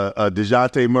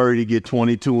DeJounte Murray to get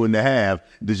 22 and a half,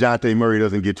 DeJounte Murray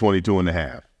doesn't get 22 and a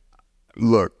half.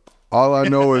 Look, all I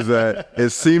know is that it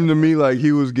seemed to me like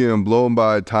he was getting blown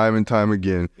by time and time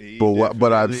again.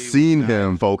 But I've seen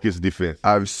him focus defense.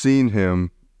 I've seen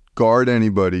him guard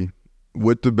anybody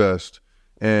with the best.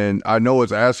 And I know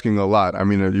it's asking a lot. I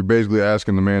mean, you're basically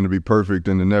asking the man to be perfect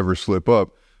and to never slip up.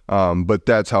 But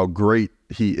that's how great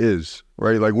he is,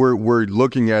 right? Like we're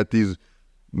looking at these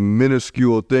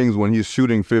minuscule things when he's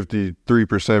shooting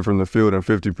 53% from the field and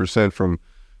 50%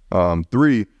 from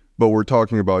three. But we're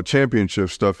talking about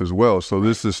championship stuff as well. So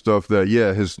this is stuff that,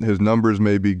 yeah, his numbers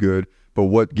may be good, but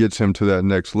what gets him to that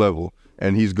next level?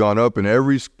 And he's gone up in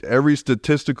every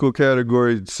statistical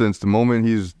category since the moment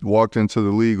he's walked into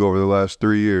the league over the last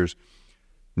 3 years.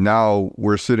 Now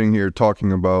we're sitting here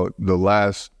talking about the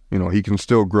last, he can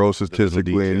still grow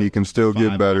statistically and he can still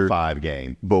get better. 5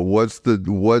 game. But what's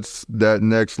that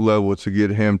next level to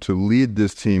get him to lead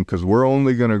this team? Because we're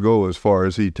only going to go as far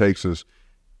as he takes us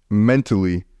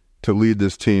mentally to lead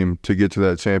this team to get to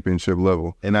that championship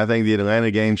level. And I think the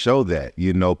Atlanta game showed that.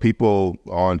 People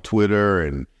on Twitter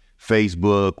and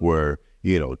Facebook were,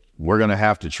 we're gonna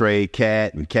have to trade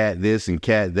Cat and Cat this and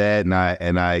Cat that,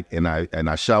 and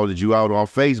I shouted you out on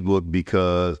Facebook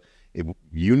because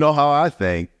you know how I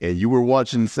think, and you were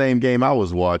watching the same game I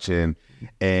was watching,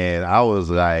 and I was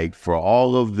like, for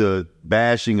all of the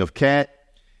bashing of Cat,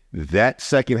 that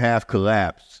second half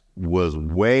collapse was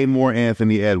way more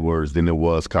Anthony Edwards than it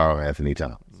was Karl Anthony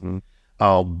Towns.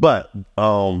 Mm-hmm. But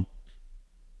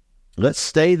let's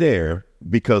stay there,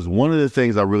 because one of the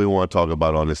things I really want to talk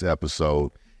about on this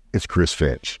episode is Chris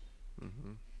Finch.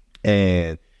 Mm-hmm.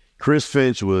 And Chris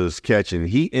Finch was catching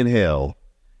heat and hell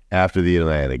after the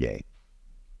Atlanta game.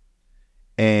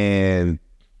 And,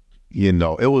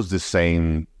 it was the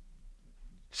same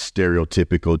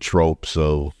stereotypical tropes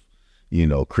of,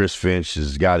 Chris Finch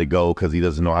has got to go because he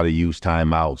doesn't know how to use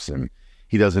timeouts, and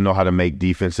he doesn't know how to make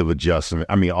offensive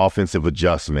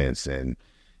adjustments, and,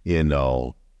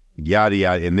 yada,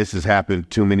 yada. And this has happened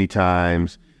too many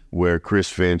times where Chris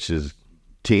Finch's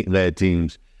led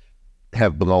teams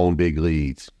have blown big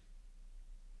leads.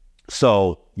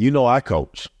 So, I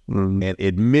coach. Mm-hmm. And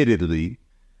admittedly,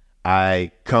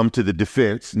 I come to the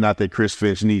defense, not that Chris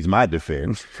Finch needs my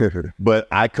defense, but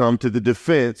I come to the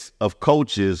defense of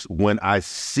coaches when I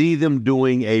see them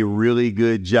doing a really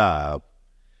good job.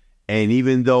 And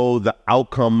even though the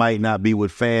outcome might not be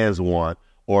what fans want,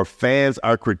 or fans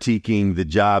are critiquing the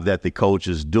job that the coach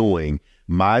is doing,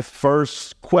 my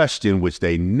first question, which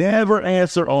they never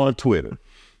answer on Twitter,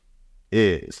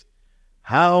 is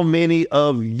how many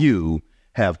of you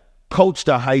have coached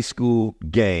a high school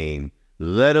game,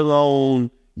 let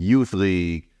alone youth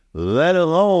league, let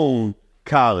alone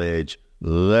college,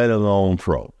 let alone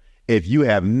pro? If you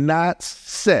have not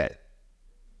sat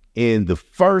in the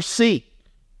first seat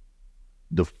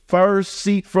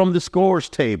from the scores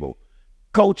table,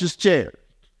 coach's chair,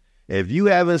 if you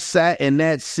haven't sat in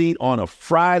that seat on a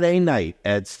Friday night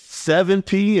at 7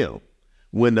 p.m.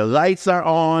 when the lights are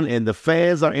on and the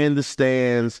fans are in the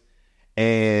stands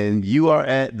and you are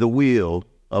at the wheel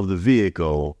of the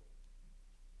vehicle,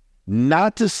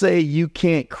 not to say you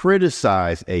can't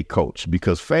criticize a coach,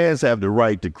 because fans have the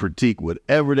right to critique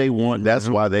whatever they want. That's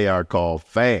why they are called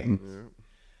fans. Mm-hmm.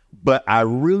 But I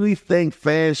really think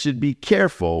fans should be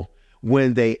careful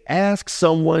when they ask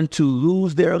someone to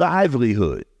lose their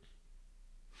livelihood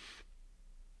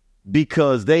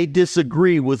because they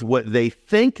disagree with what they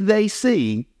think they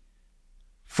see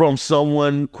from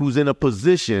someone who's in a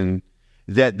position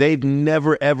that they've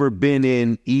never, ever been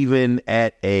in, even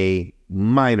at a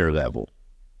minor level.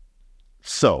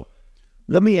 So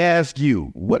let me ask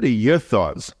you, what are your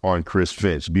thoughts on Chris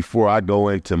Finch before I go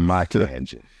into my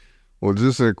tangent? Well,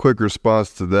 just a quick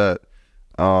response to that.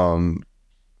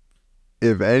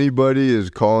 If anybody is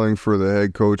calling for the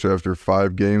head coach after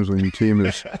 5 games when your team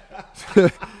is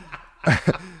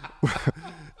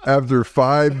after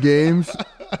 5 games,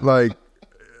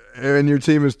 and your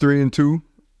team is 3-2.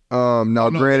 Now,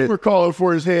 granted, we're calling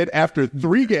for his head after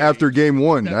 3 games. After game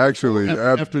 1, actually.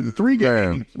 After 3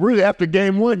 games. Really, after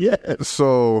game 1, yes.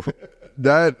 So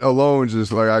that alone is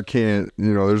just I can't,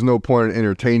 there's no point in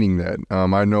entertaining that.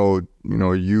 I know,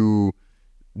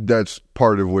 that's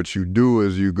part of what you do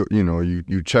is you go,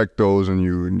 you check those and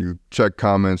you check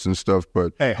comments and stuff.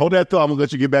 But hey, hold that thought. I'm gonna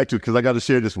let you get back to it because I got to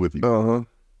share this with you. Uh-huh.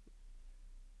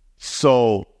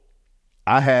 So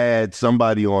I had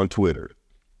somebody on Twitter.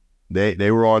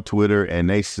 They were on Twitter and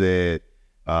they said,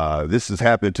 this has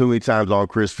happened too many times on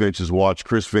Chris Finch's watch.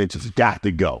 Chris Finch has got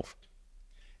to go.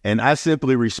 And I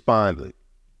simply responded,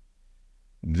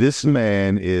 this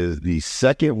man is the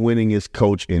second winningest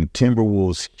coach in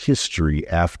Timberwolves history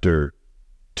after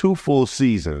 2 full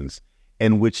seasons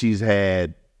in which he's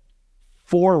had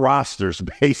 4 rosters,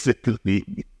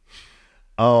 basically.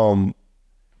 And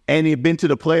he'd been to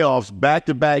the playoffs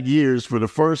back-to-back years for the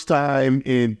first time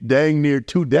in dang near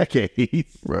 2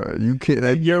 decades. Right. You can't.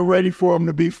 And you're ready for him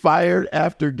to be fired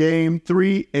after game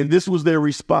 3. And this was their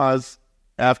response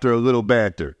after a little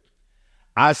banter.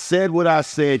 I said what I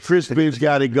said. Chris Finch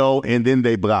got to go, and then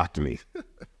they blocked me.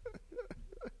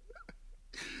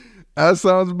 That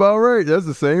sounds about right. That's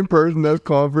the same person that's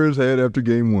calling for his head after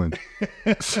game 1.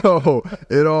 So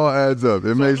it all adds up.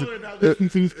 It makes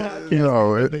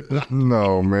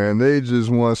no, man. They just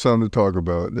want something to talk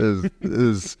about.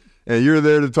 And you're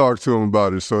there to talk to them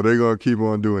about it, so they're gonna keep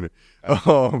on doing it.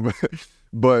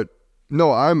 But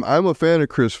no, I'm a fan of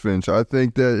Chris Finch. I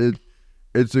think that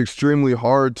it's extremely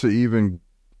hard to even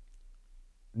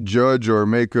judge or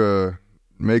make a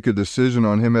decision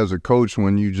on him as a coach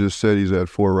when you just said he's at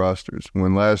 4 rosters.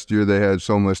 When last year they had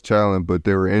so much talent, but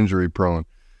they were injury prone.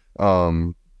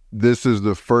 This is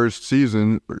the first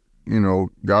season,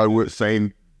 God would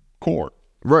Same court.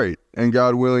 right, and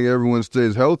God willing, everyone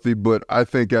stays healthy. But I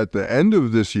think at the end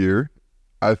of this year,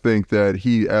 I think that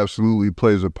he absolutely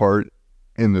plays a part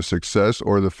in the success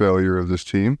or the failure of this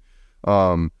team.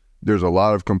 There's a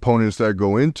lot of components that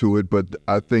go into it, but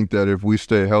I think that if we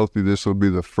stay healthy, this will be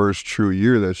the first true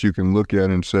year that you can look at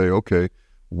and say, okay,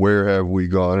 where have we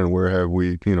gone and where have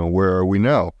we, where are we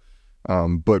now?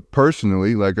 But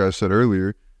personally, like I said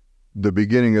earlier, the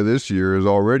beginning of this year is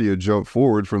already a jump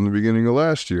forward from the beginning of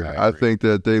last year. I think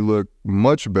that they look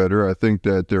much better. I think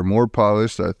that they're more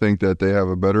polished. I think that they have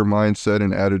a better mindset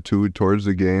and attitude towards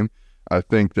the game. I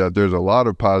think that there's a lot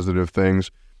of positive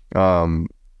things.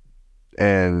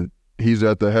 And he's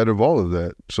at the head of all of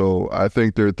that. So I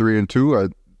think they're 3-2.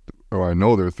 I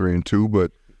know they're 3-2,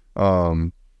 but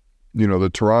the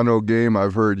Toronto game,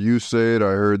 I've heard you say it,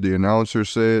 I heard the announcer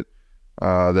say it,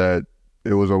 that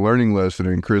it was a learning lesson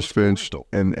in Chris Finch,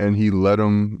 and he let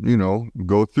them,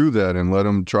 go through that and let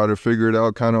them try to figure it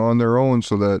out kind of on their own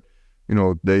so that,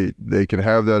 they can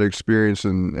have that experience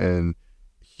and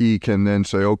he can then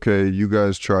say, okay, you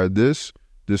guys tried this.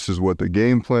 This is what the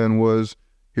game plan was.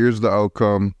 Here's the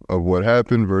outcome of what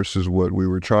happened versus what we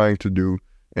were trying to do.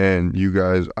 And you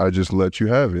guys, I just let you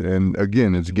have it. And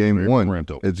again, it's game one.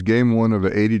 Parental. It's game one of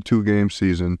an 82-game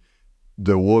season.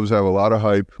 The Wolves have a lot of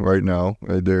hype right now.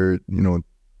 They're,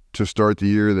 to start the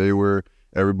year,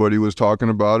 everybody was talking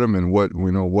about them and what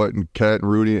Cat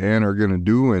and Rudy and Ann are going to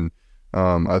do. And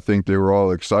I think they were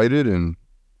all excited. And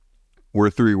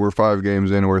we're 5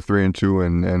 games in, and we're 3-2,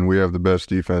 and we have the best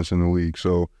defense in the league.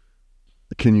 So,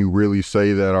 can you really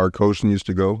say that our coach needs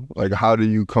to go? Like, how do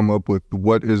you come up with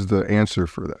what is the answer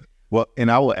for that? Well,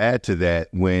 and I will add to that,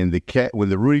 when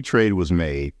the Rudy trade was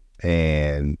made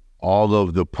and all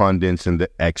of the pundits and the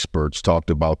experts talked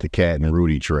about the Cat and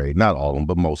Rudy trade, not all of them,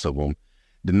 but most of them,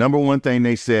 the number one thing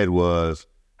they said was,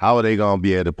 how are they going to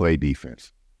be able to play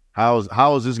defense? How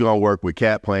is this going to work with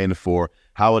Cat playing the 4?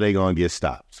 How are they going to get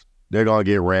stops? They're going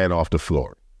to get ran off the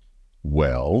floor.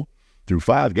 Well, through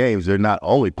 5 games, they're not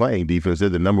only playing defense, they're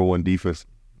the number one defense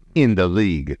in the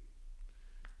league.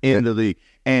 The league.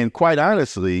 And quite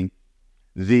honestly,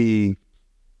 the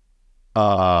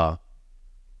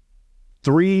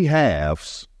 3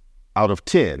 halves out of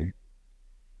 10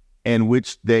 in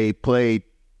which they played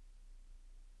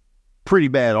pretty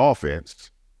bad offense,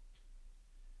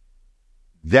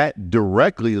 that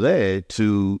directly led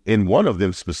to, in one of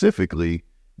them specifically,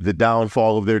 the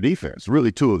downfall of their defense.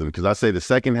 Really 2 of them, because I say the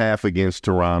second half against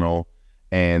Toronto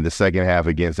and the second half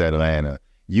against Atlanta,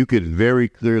 you could very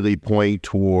clearly point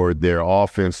toward their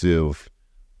offensive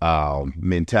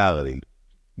mentality,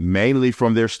 mainly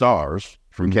from their stars,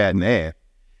 from Cat and Ann,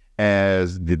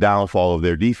 as the downfall of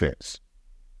their defense.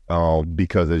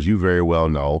 Because as you very well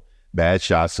know, bad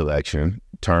shot selection,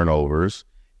 turnovers,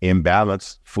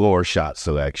 imbalanced floor shot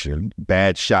selection,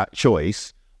 bad shot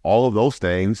choice, all of those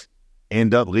things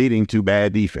end up leading to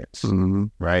bad defense,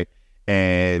 right?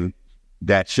 And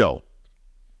that showed.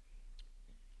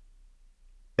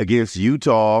 Against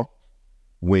Utah,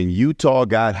 when Utah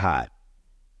got hot,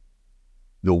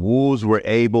 the Wolves were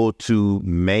able to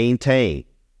maintain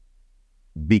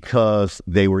because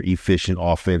they were efficient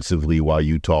offensively while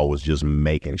Utah was just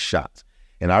making shots.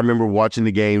 And I remember watching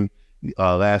the game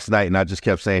last night, and I just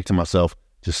kept saying to myself,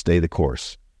 just stay the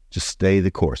course. Just stay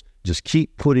the course. Just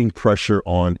keep putting pressure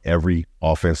on every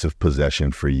offensive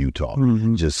possession for Utah.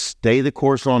 Just stay the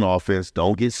course on offense.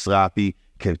 Don't get sloppy.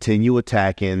 Continue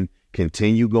attacking.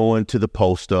 Continue going to the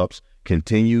post-ups.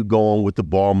 Continue going with the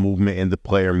ball movement and the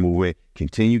player movement.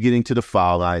 Continue getting to the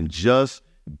foul line. Just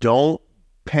don't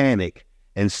panic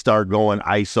and start going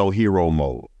ISO hero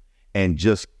mode. And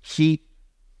just keep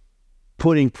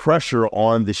putting pressure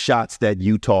on the shots that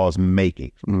Utah's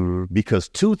making. Because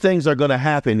 2 things are going to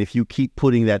happen if you keep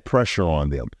putting that pressure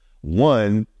on them.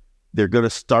 One, they're going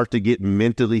to start to get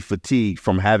mentally fatigued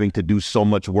from having to do so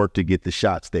much work to get the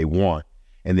shots they want.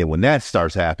 And then when that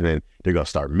starts happening, they're going to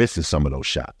start missing some of those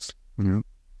shots.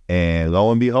 And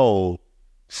lo and behold,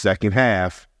 second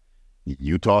half,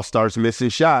 Utah starts missing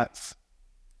shots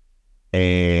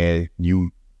and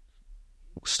you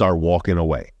start walking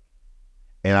away.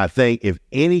 And I think if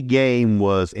any game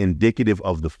was indicative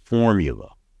of the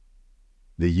formula,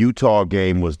 the Utah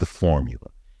game was the formula.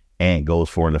 Ant goes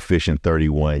for an efficient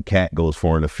 31. Cat goes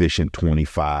for an efficient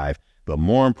 25. But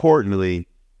more importantly,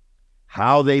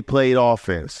 how they played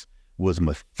offense was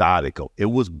methodical. It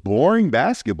was boring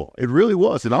basketball. It really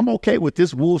was. And I'm okay with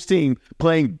this Wolves team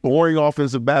playing boring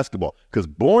offensive basketball, because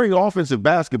boring offensive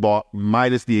basketball,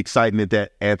 minus the excitement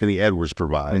that Anthony Edwards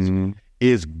provides,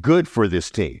 is good for this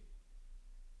team.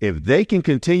 if they can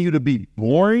continue to be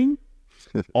boring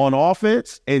on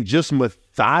offense and just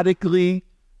methodically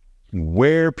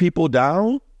wear people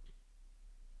down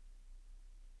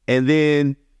and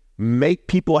then make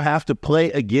people have to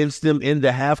play against them in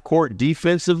the half court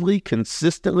defensively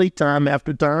consistently time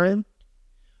after time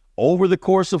over the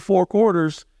course of 4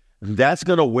 quarters, that's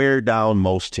going to wear down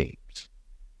most teams.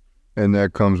 And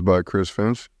that comes by Chris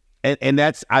Finch. And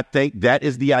that's, I think that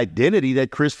is the identity that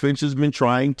Chris Finch has been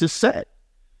trying to set.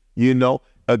 You know,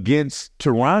 against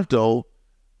Toronto,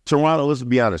 let's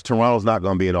be honest, Toronto's not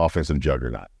going to be an offensive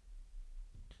juggernaut.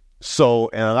 So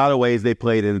in a lot of ways, they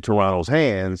played in Toronto's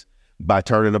hands by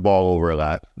turning the ball over a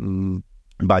lot,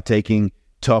 by taking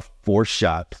tough forced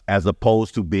shots as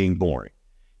opposed to being boring.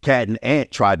 Cat and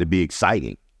Ant tried to be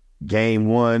exciting. Game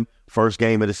 1, first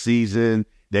game of the season,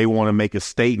 they want to make a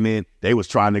statement. They was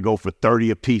trying to go for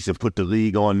 30 apiece and put the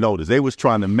league on notice. They was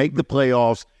trying to make the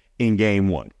playoffs in game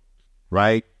 1,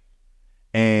 right?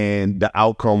 And the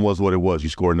outcome was what it was. You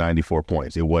scored 94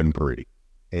 points. It wasn't pretty.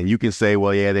 And you can say,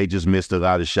 well, yeah, they just missed a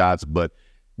lot of shots. But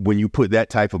when you put that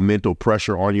type of mental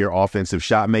pressure on your offensive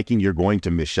shot making, you're going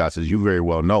to miss shots. As you very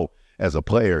well know, as a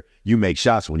player, you make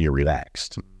shots when you're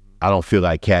relaxed. I don't feel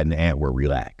like Cat and Ant were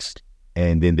relaxed.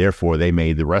 And then, therefore, they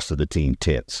made the rest of the team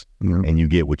tense. And you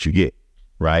get what you get,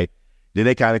 right? Then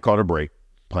they kind of caught a break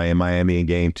playing Miami in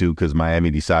game 2 because Miami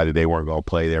decided they weren't going to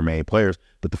play their main players.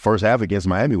 But the first half against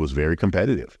Miami was very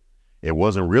competitive. It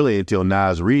wasn't really until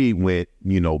Naz Reid went,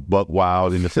 buck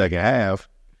wild in the second half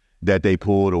that they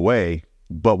pulled away.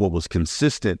 But what was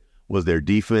consistent was their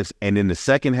defense. And in the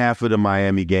second half of the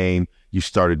Miami game, you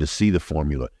started to see the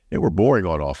formula. They were boring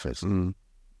on offense.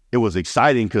 It was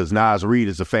exciting because Naz Reid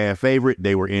is a fan favorite.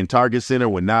 They were in Target Center.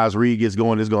 When Naz Reid gets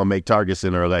going, it's going to make Target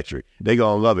Center electric. They're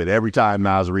going to love it every time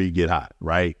Naz Reid get hot,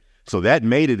 right? So that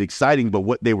made it exciting, but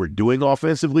what they were doing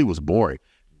offensively was boring.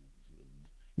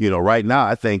 Right now,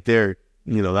 I think they're,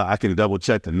 I can double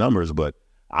check the numbers, but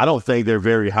I don't think they're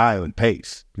very high on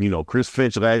pace. Chris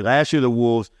Finch, last year the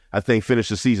Wolves, I think,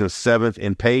 finished the season 7th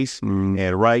in pace,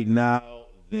 and right now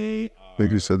they are I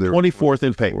think you said they were 24th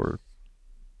in pace.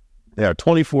 They are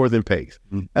 24th in pace.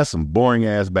 That's some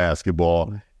boring-ass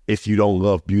basketball if you don't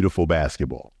love beautiful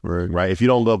basketball, right? If you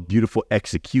don't love beautiful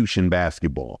execution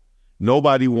basketball.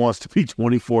 Nobody wants to be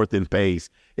 24th in pace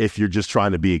if you're just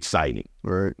trying to be exciting,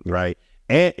 right?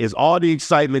 Ant is all the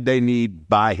excitement they need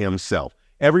by himself.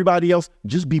 Everybody else,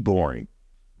 just be boring.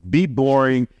 Be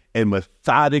boring and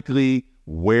methodically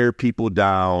wear people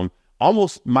down,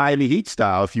 almost Miami Heat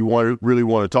style if you really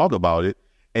want to talk about it.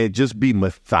 And just be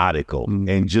methodical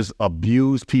and just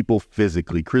abuse people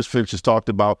physically. Chris Finch has talked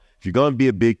about if you're going to be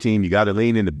a big team, you got to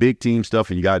lean into big team stuff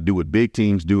and you got to do what big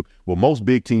teams do. Well, most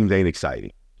big teams ain't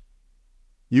exciting.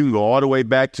 You can go all the way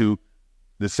back to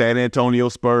the San Antonio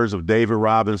Spurs of David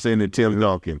Robinson and Tim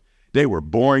Duncan. They were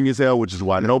boring as hell, which is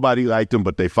why nobody liked them,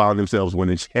 but they found themselves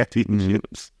winning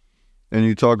championships. And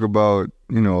you talk about,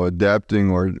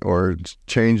 adapting or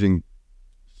changing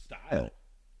style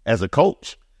as a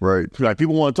coach. Right. Like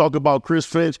people want to talk about Chris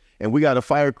Finch and we got to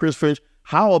fire Chris Finch.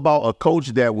 How about a coach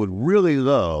that would really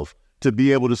love to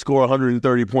be able to score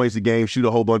 130 points a game, shoot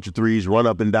a whole bunch of threes, run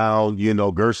up and down,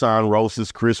 Gerson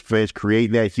Rosas, Chris Finch,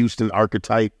 creating that Houston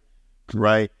archetype,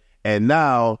 right? And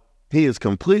now he has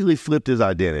completely flipped his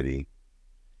identity.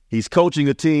 He's coaching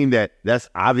a team that's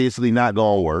obviously not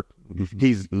going to work.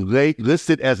 He's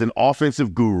listed as an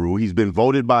offensive guru. He's been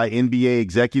voted by NBA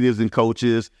executives and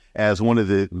coaches as one of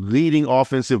the leading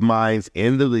offensive minds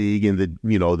in the league in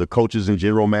the coaches and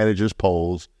general managers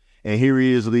polls. And here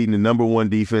he is leading the number 1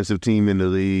 defensive team in the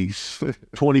league,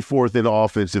 24th in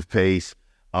offensive pace.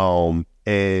 And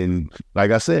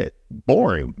like I said,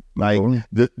 boring.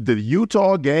 The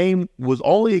Utah game was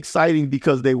only exciting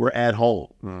because they were at home.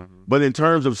 But in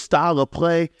terms of style of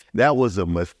play, that was a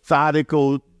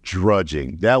methodical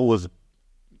drudging. That was,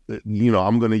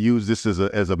 I'm going to use this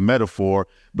as a metaphor,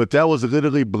 but that was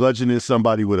literally bludgeoning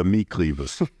somebody with a meat cleaver.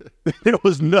 There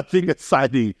was nothing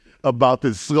exciting about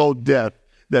the slow death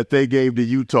that they gave to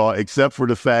Utah, except for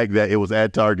the fact that it was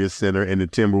at Target Center and the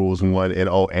Timberwolves won, and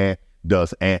Ant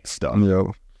does Ant stuff.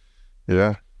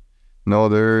 Yeah. No,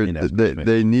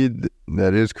 they need,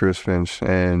 that is Chris Finch,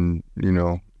 and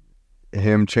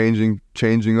him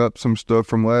changing up some stuff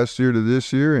from last year to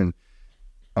this year. And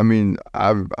I mean,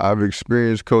 I've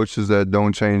experienced coaches that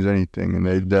don't change anything,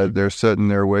 and they're set in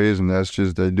their ways, and that's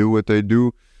just, they do what they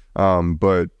do.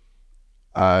 But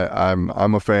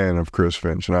I'm a fan of Chris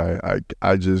Finch, and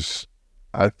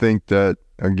I think that,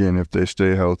 again, if they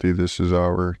stay healthy, this is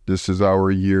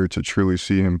our year to truly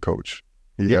see him coach.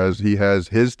 He has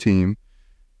his team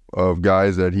of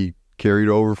guys that he carried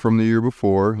over from the year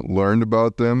before, learned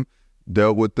about them,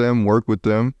 dealt with them, worked with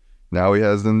them. Now he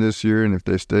has them this year, and if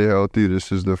they stay healthy,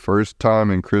 this is the first time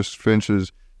in Chris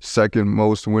Finch's second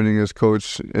most winningest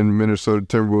coach in Minnesota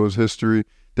Timberwolves history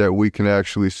that we can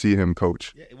actually see him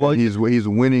coach. Well, he's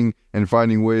winning and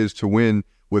finding ways to win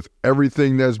with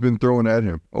everything that's been thrown at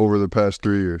him over the past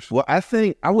 3 years. Well, I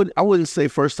think I wouldn't say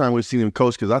first time we've seen him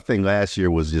coach, because I think last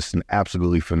year was just an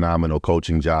absolutely phenomenal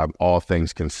coaching job, all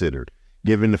things considered.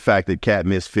 Given the fact that Cat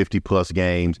missed 50-plus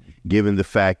games, given the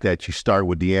fact that you start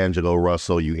with D'Angelo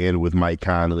Russell, you end with Mike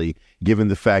Conley, given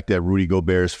the fact that Rudy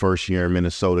Gobert's first year in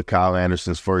Minnesota, Kyle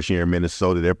Anderson's first year in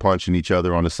Minnesota, they're punching each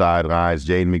other on the sidelines,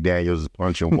 Jaden McDaniels is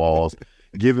punching walls.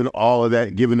 Given all of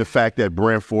that, given the fact that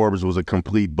Brent Forbes was a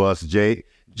complete bust,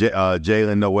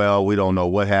 Jalen Noel, we don't know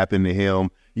what happened to him.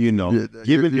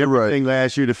 Given everything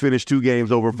last year to finish 2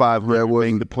 games over 500,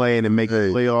 make the plan and make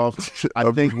the playoffs, I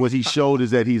think what he showed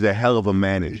is that he's a hell of a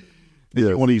manager.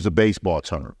 I want to use a baseball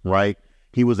term, right?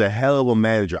 He was a hell of a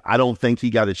manager. I don't think he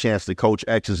got a chance to coach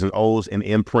X's and O's and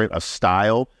imprint a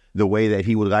style the way that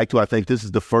he would like to. I think this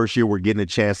is the first year we're getting a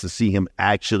chance to see him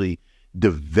actually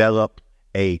develop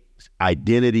a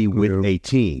identity with a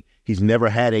team. He's never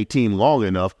had a team long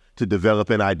enough to develop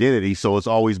an identity, so it's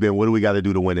always been, what do we got to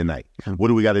do to win tonight? What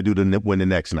do we got to do to win the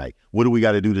next night? What do we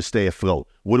got to do to stay afloat?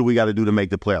 What do we got to do to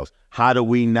make the playoffs? How do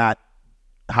we not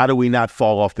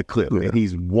fall off the cliff? Yeah. And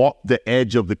he's walked the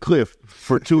edge of the cliff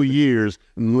for 2 years,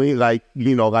 like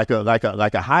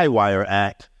a high wire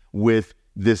act with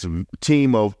this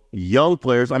team of young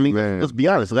players. I mean, let's be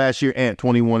honest. Last year, Ant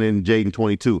 21 and Jaden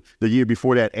 22. The year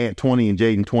before that, Ant 20 and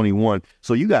Jaden 21.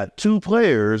 So you got 2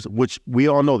 players, which we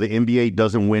all know the NBA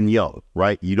doesn't win young,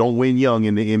 right? You don't win young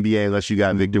in the NBA unless you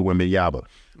got Victor Wembanyama.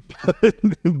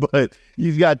 But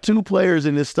you've got 2 players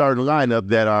in this starting lineup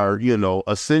that are,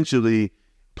 essentially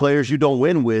players you don't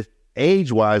win with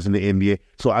age-wise in the NBA.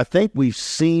 So I think we've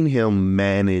seen him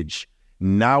manage.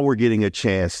 Now we're getting a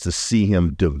chance to see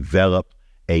him develop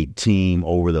a team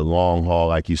over the long haul.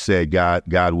 Like you said,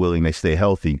 God willing, they stay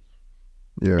healthy.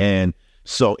 Yeah. And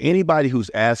so anybody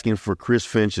who's asking for Chris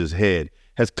Finch's head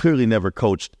has clearly never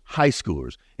coached high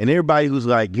schoolers. And everybody who's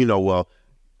like, well,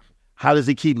 how does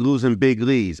he keep losing big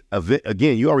leads?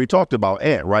 Again, you already talked about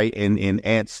Ant, right? And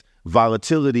Ant's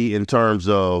volatility in terms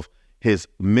of his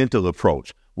mental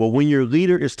approach. Well, when your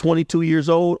leader is 22 years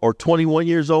old or 21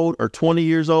 years old or 20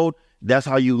 years old, that's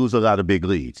how you lose a lot of big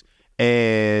leads.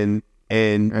 And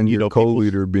your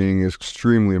co-leader being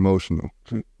extremely emotional.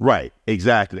 Right,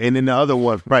 exactly. And then the other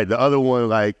one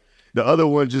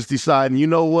just deciding, you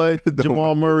know what,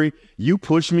 Jamal Murray, you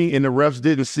pushed me and the refs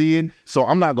didn't see it, so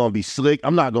I'm not going to be slick.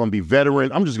 I'm not going to be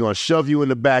veteran. I'm just going to shove you in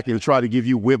the back and try to give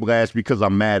you whiplash because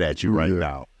I'm mad at you right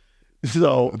now.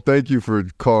 So thank you for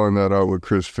calling that out with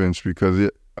Chris Finch, because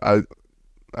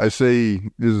I say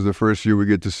this is the first year we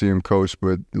get to see him coach,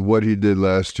 but what he did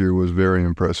last year was very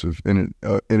impressive in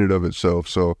it of itself.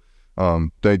 So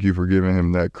thank you for giving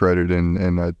him that credit.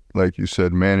 And I, like you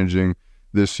said, managing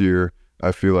this year,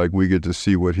 I feel like we get to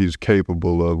see what he's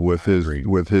capable of with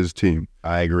his team.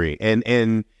 I agree.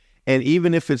 And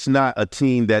even if it's not a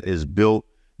team that is built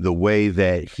the way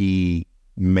that he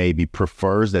maybe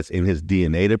prefers, that's in his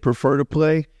DNA to prefer to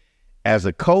play, as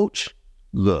a coach,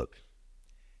 look,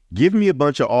 give me a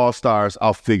bunch of all-stars,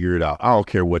 I'll figure it out. I don't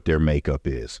care what their makeup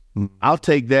is. I'll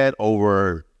take that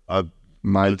over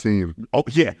my team. Oh,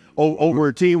 yeah, over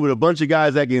a team with a bunch of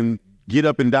guys that can get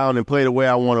up and down and play the way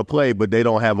I want to play, but they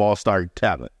don't have all-star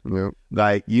talent. Yep.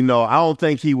 Like, I don't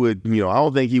think he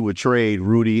would trade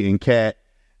Rudy and Cat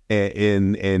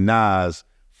and Nas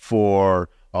for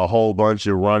a whole bunch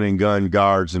of run and gun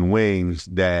guards and wings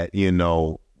that,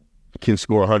 can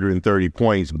score 130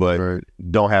 points, but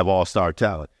don't have all-star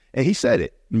talent. And he said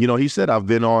it. He said, I've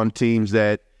been on teams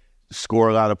that score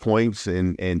a lot of points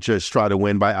and just try to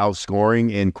win by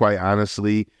outscoring. And quite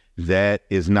honestly, that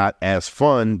is not as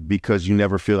fun because you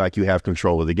never feel like you have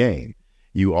control of the game.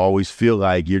 You always feel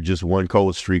like you're just one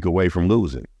cold streak away from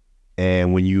losing.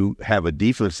 And when you have a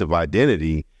defensive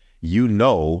identity, you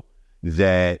know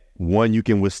that, one, you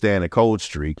can withstand a cold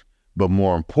streak, but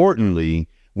more importantly,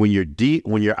 when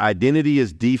your identity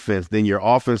is defense, then your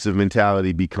offensive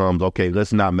mentality becomes, okay,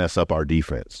 let's not mess up our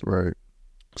defense. Right.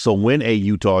 So when a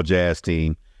Utah Jazz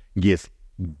team gets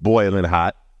boiling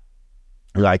hot,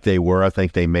 like they were, I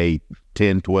think they made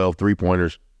 10, 12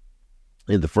 three-pointers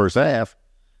in the first half,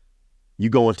 you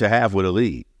go into half with a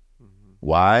lead. Mm-hmm.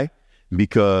 Why?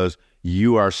 Because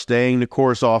you are staying the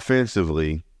course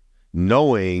offensively,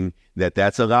 knowing that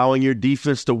that's allowing your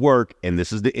defense to work, and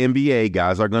this is the NBA.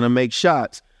 Guys are going to make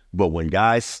shots, but when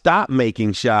guys stop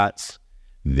making shots,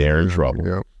 they're in trouble.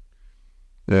 Yep.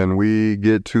 And we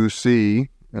get to see,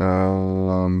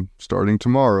 starting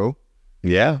tomorrow,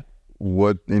 Yeah.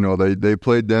 They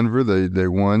played Denver. They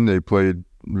won. They played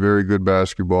very good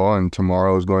basketball, and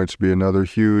tomorrow is going to be another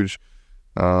huge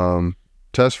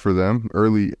test for them.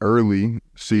 Early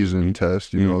season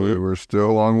test. We're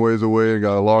still a long ways away and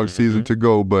got a long season to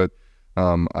go, but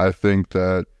I think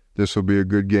that this will be a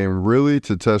good game, really,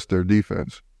 to test their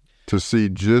defense, to see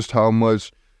just how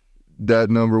much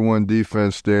that number one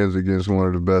defense stands against one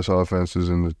of the best offenses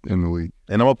in the league.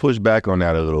 And I'm going to push back on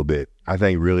that a little bit. I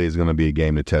think really it's going to be a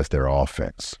game to test their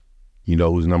offense. You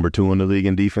know who's number 2 in the league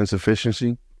in defense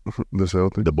efficiency? The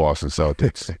Celtics. The Boston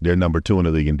Celtics. They're number 2 in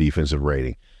the league in defensive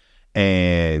rating.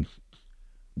 And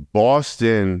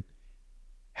Boston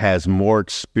has more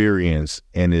experience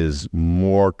and is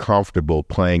more comfortable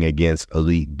playing against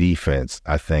elite defense,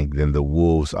 I think, than the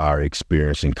Wolves are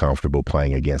experienced and comfortable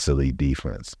playing against elite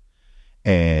defense.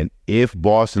 And if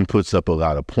Boston puts up a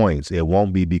lot of points, it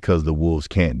won't be because the Wolves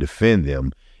can't defend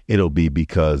them. It'll be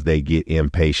because they get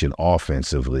impatient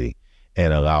offensively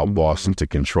and allow Boston to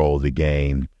control the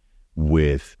game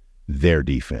with their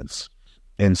defense.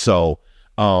 And so,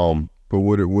 but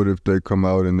what if they come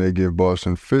out and they give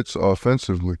Boston fits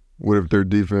offensively? What if their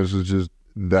defense is just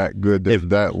that good,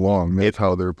 that long? That's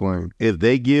how they're playing. If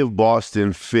they give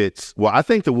Boston fits, well, I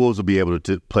think the Wolves will be able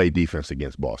to play defense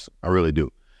against Boston. I really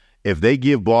do. If they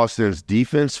give Boston's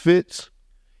defense fits,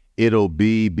 it'll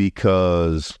be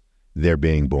because they're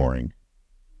being boring.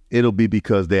 It'll be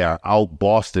because they are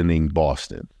out-Bostoning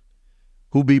Boston.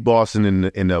 Who beat Boston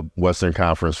in the Western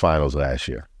Conference Finals last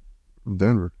year?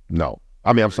 Denver. No.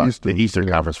 I mean, I'm sorry, the Eastern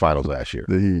Conference Finals last year.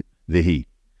 The Heat.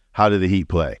 How did the Heat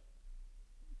play?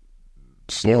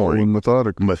 Slow and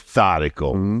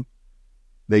methodical. Mm-hmm.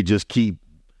 They just keep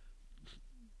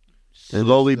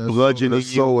slowly bludgeoning you.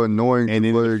 So annoying to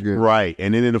play against. Right.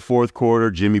 And then in the fourth quarter,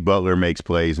 Jimmy Butler makes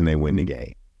plays and they win the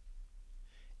game.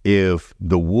 If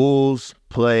the Wolves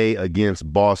play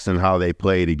against Boston how they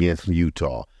played against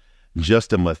Utah,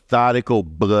 just a methodical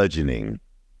bludgeoning,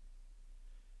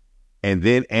 and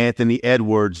then Anthony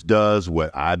Edwards does what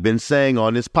I've been saying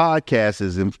on this podcast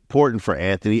is important for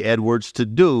Anthony Edwards to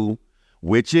do,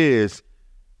 which is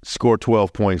score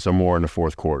 12 points or more in the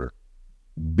fourth quarter.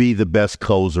 Be the best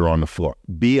closer on the floor.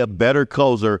 Be a better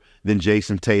closer than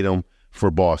Jason Tatum for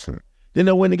Boston. Then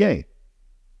they'll win the game.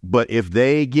 But if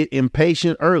they get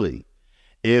impatient early,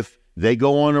 if they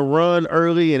go on a run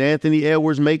early and Anthony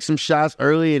Edwards makes some shots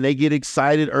early and they get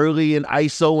excited early in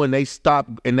ISO and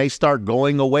they start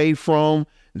going away from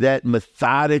that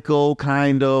methodical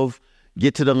kind of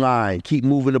get to the line, keep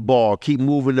moving the ball, keep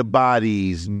moving the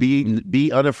bodies,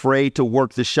 be unafraid to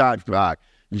work the shot clock,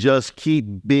 just keep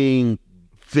being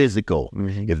physical.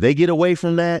 Mm-hmm. If they get away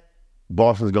from that,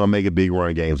 Boston's going to make a big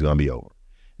run. Game's going to be over.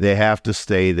 They have to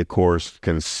stay the course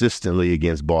consistently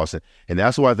against Boston. And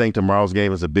that's why I think tomorrow's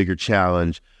game is a bigger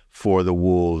challenge for the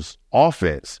Wolves'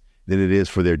 offense than it is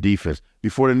for their defense.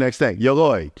 Before the next thing, yo,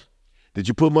 Lloyd, did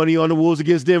you put money on the Wolves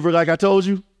against Denver like I told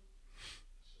you?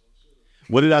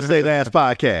 What did I say last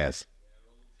podcast?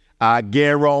 I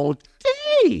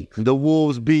guarantee the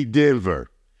Wolves beat Denver.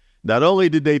 Not only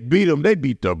did they beat them, they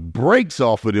beat the brakes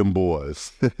off of them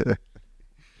boys.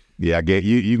 Yeah, I gave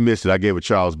you missed it. I gave a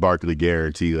Charles Barkley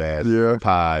guarantee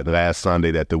last Sunday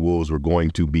that the Wolves were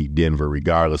going to beat Denver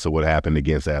regardless of what happened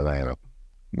against Atlanta.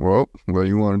 Well,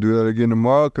 you want to do that again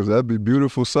tomorrow? Because that'd be a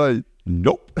beautiful sight.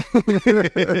 Nope.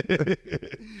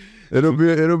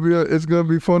 It's gonna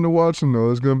be fun to watch them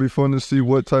though. It's gonna be fun to see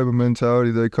what type of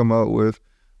mentality they come out with.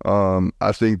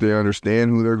 I think they understand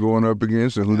who they're going up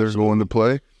against and who they're going to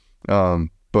play.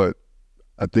 But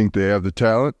I think they have the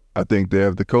talent. I think they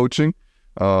have the coaching.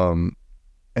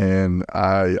 And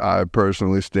I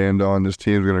personally stand on this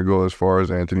team's going to go as far as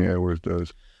Anthony Edwards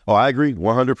does. Oh, I agree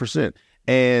 100%.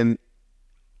 And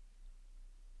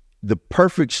the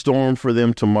perfect storm for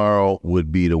them tomorrow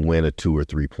would be to win a 2 or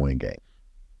 3 point game.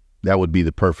 That would be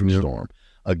the perfect storm.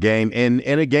 A game and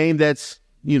a game that's,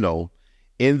 in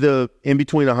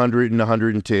between 100 and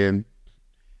 110,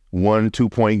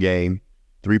 1-2 point game,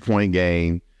 3 point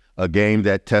game. A game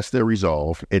that tests their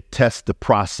resolve. It tests the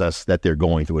process that they're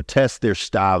going through. It tests their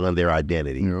style and their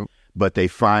identity. Yep. But they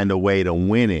find a way to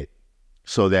win it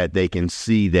so that they can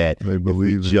see that if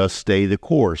we just stay the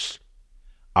course,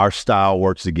 our style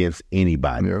works against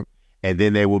anybody. Yep. And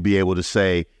then they will be able to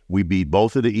say, we beat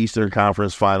both of the Eastern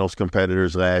Conference Finals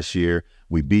competitors last year.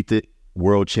 We beat the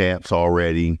world champs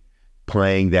already.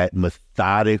 Playing that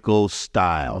methodical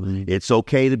style. Mm-hmm. It's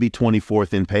okay to be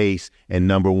 24th in pace and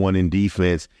number 1 in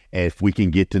defense, and if we can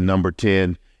get to number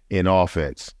 10 in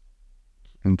offense.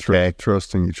 And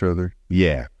trusting each other.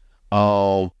 Yeah.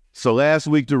 So last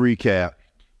week, to recap,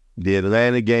 The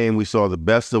Atlanta game, we saw the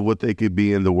best of what they could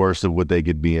be and the worst of what they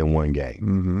could be in one game.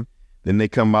 Mm-hmm. Then they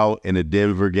come out in a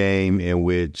Denver game in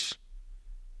which,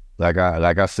 like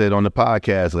I said on the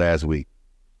podcast last week,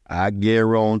 I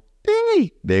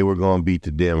guarantee they were going to beat the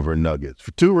Denver Nuggets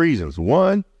for two reasons.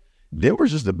 One,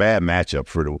 Denver's just a bad matchup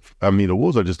the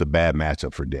Wolves are just a bad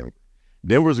matchup for Denver.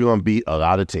 Denver's going to beat a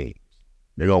lot of teams.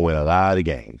 They're going to win a lot of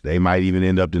games. They might even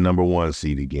end up the number one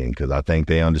seed again because I think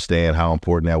they understand how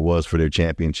important that was for their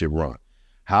championship run.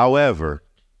 However,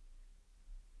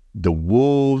 the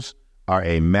Wolves are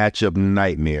a matchup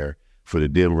nightmare for the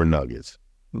Denver Nuggets.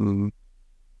 Mm-hmm.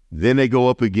 Then they go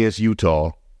up against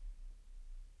Utah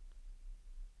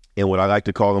in what I like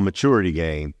to call a maturity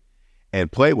game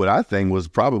and play what I think was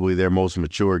probably their most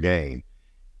mature game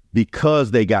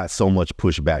because they got so much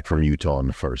pushback from Utah in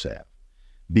the first half.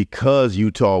 Because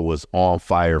Utah was on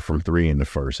fire from three in the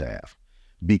first half.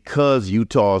 Because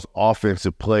Utah's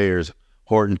offensive players,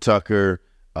 Horton Tucker,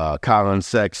 Colin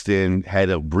Sexton, had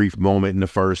a brief moment in the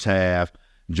first half.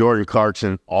 Jordan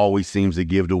Clarkson always seems to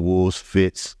give the Wolves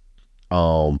fits.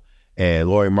 And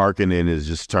Lauri Markkanen is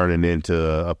just turning into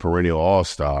a perennial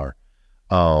all-star.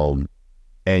 And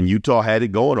Utah had it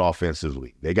going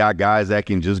offensively. They got guys that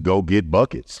can just go get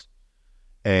buckets.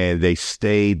 And they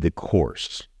stayed the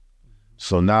course.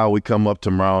 So now we come up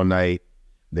tomorrow night.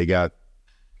 They got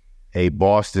a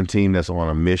Boston team that's on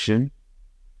a mission.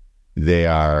 They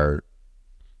are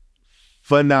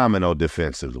phenomenal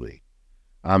defensively.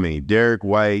 I mean, Derek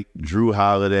White, Drew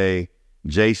Holiday,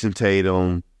 Jason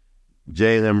Tatum,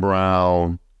 Jaylen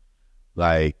Brown,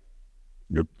 like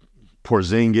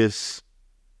Porzingis,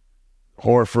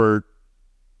 Horford.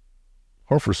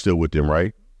 Horford's still with them,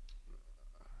 right?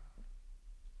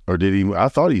 Or did he? I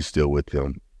thought he's still with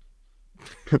them.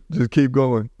 Just keep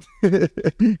going.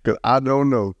 Because I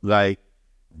don't know. Like,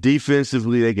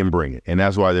 defensively, they can bring it. And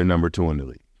that's why they're number 2 in the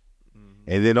league. Mm-hmm.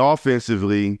 And then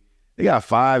offensively, they got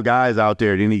 5 guys out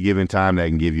there at any given time that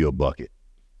can give you a bucket.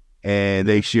 And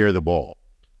they share the ball.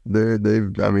 They've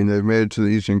made it to the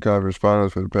Eastern Conference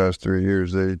Finals for the past 3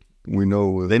 years. They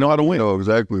know how to win. They know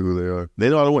exactly who they are. They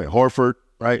know how to win. Horford,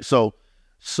 right? So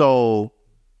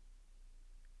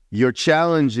your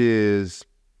challenge is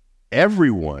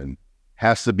everyone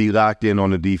has to be locked in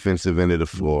on the defensive end of the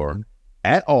floor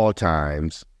at all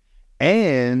times.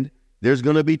 And there's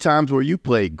going to be times where you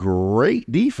play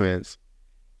great defense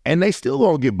and they still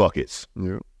won't get buckets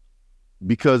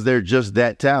because they're just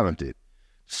that talented.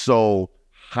 So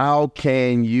how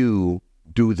can you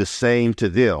do the same to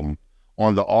them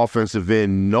on the offensive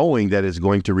end, knowing that it's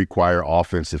going to require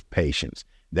offensive patience?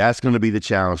 That's going to be the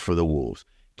challenge for the Wolves.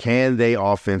 Can they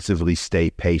offensively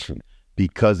stay patient?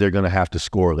 Because they're going to have to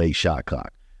score late shot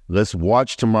clock. Let's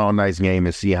watch tomorrow night's game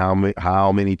and see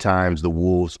how many times the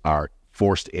Wolves are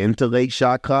forced into late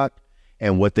shot clock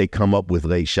and what they come up with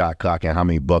late shot clock and how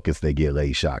many buckets they get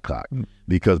late shot clock.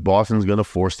 Because Boston's going to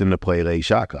force them to play late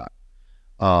shot clock.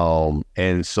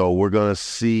 And so we're going to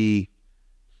see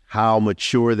how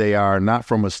mature they are, not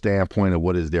from a standpoint of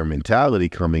what is their mentality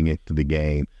coming into the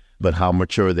game, but how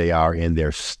mature they are in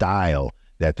their style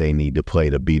that they need to play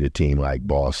to beat a team like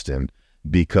Boston.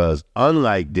 Because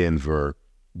unlike Denver,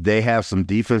 they have some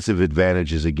defensive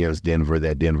advantages against Denver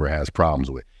that Denver has problems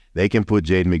with. They can put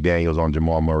Jaden McDaniels on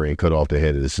Jamal Murray and cut off the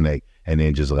head of the snake and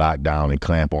then just lock down and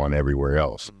clamp on everywhere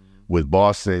else. With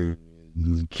Boston,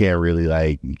 you can't really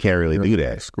do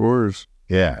that. Scores.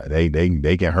 Yeah, they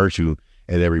can hurt you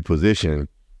at every position.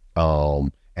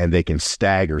 And they can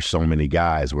stagger so many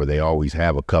guys where they always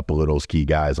have a couple of those key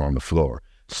guys on the floor.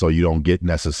 So you don't get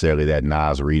necessarily that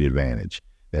Naz Reid advantage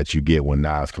that you get when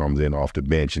Naz comes in off the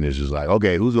bench and it's just like,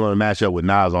 okay, who's going to match up with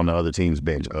Naz on the other team's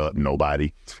bench?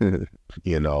 Nobody. So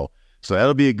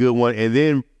that'll be a good one. And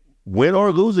then win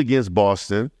or lose against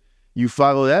Boston, you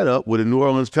follow that up with a New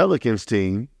Orleans Pelicans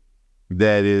team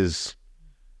that is,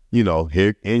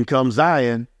 here in comes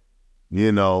Zion,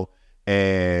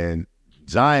 and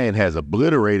Zion has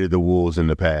obliterated the Wolves in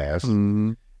the past.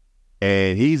 Mm-hmm.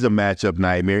 And he's a matchup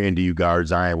nightmare. And do you guard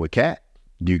Zion with Cat?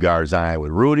 Do you guard Zion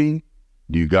with Rudy?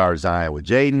 Do you guard Zion with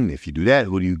Jaden? If you do that,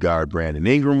 who do you guard Brandon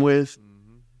Ingram with?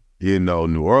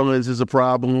 Mm-hmm. New Orleans is a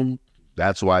problem.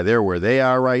 That's why they're where they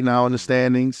are right now in the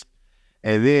standings.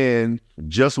 And then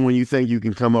just when you think you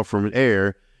can come up from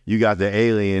air, you got the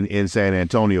alien in San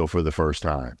Antonio for the first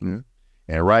time. Yeah.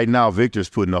 And right now, Victor's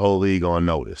putting the whole league on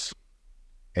notice.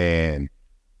 And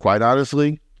quite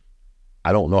honestly,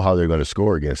 I don't know how they're going to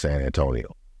score against San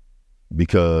Antonio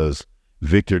because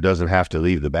Victor doesn't have to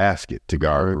leave the basket to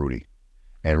guard Rudy.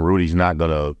 And Rudy's not going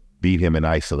to beat him in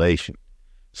isolation.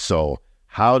 So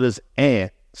how does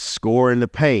Ant score in the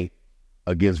paint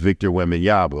against Victor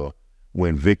Wembanyama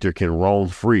when Victor can roam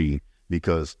free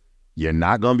because you're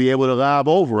not going to be able to lob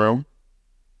over him.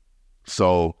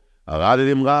 So a lot of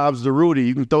them lobs to Rudy,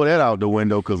 you can throw that out the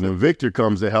window because when Victor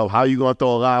comes to help, how you going to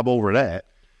throw a lob over that?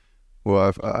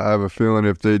 Well, I have a feeling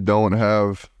if it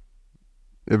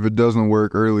doesn't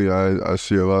work early, I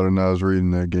see a lot of Nas Reed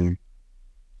in that game.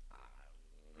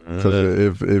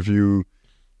 Because if you,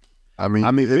 I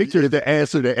mean, Victor's the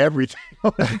answer to everything.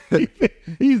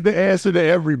 He's the answer to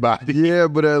everybody. Yeah,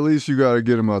 but at least you got to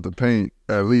get him out the paint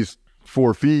at least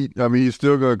 4 feet. I mean, he's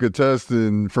still going to contest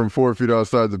from 4 feet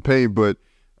outside the paint, but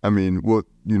I mean,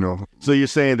 So you're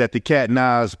saying that the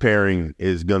Cat-Nas pairing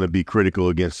is going to be critical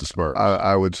against the Spurs?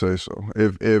 I would say so.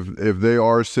 If they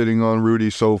are sitting on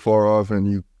Rudy so far off,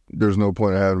 and there's no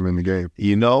point of having him in the game.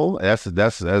 That's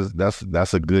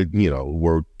a good.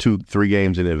 We're 2-3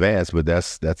 games in advance, but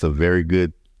that's a very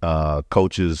good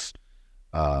coach's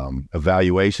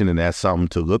evaluation, and that's something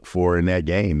to look for in that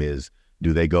game. Is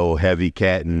do they go heavy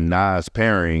Cat and Nas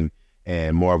pairing?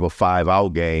 And more of a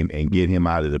 5-out game and get him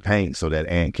out of the paint so that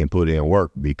Ant can put in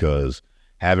work, because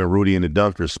having Rudy in the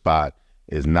dunker spot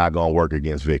is not going to work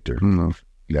against Victor. No.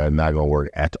 That's not going to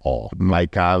work at all.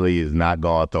 Mike Conley is not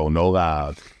going to throw no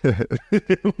lobs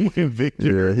when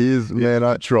Victor. Yeah, he's man.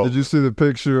 Did you see the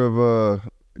picture of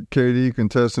KD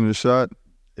contesting the shot?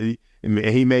 He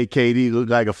made KD look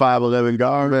like a 5'11"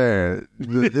 guard. Man,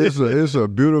 it's a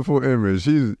beautiful image.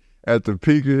 He's at the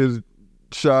peak of his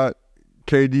shot.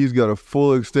 KD's got a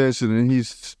full extension, and he's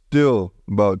still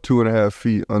about 2.5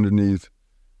 feet underneath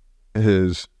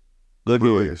his. Look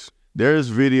at this. There's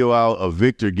video out of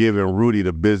Victor giving Rudy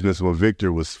the business when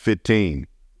Victor was 15.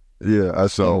 Yeah, I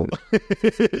saw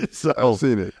it. So I've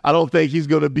seen it. I don't think he's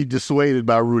going to be dissuaded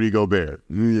by Rudy Gobert.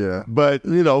 Yeah. But,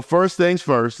 first things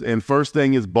first, and first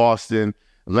thing is Boston.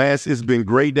 Lance, it's been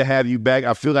great to have you back.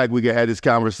 I feel like we could have this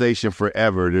conversation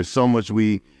forever. There's so much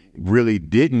we really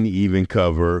didn't even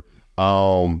cover.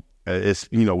 We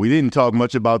didn't talk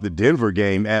much about the Denver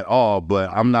game at all,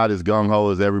 but I'm not as gung-ho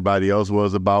as everybody else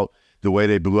was about the way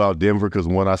they blew out Denver, because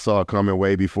one, I saw it coming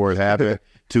way before it happened.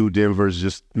 Two, Denver's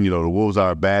just, the Wolves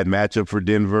are a bad matchup for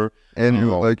Denver.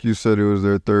 And like you said, it was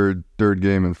their third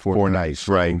game in 4 nights,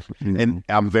 right? And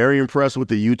I'm very impressed with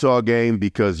the Utah game,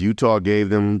 because Utah gave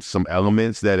them some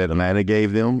elements that Atlanta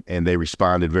gave them, and they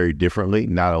responded very differently.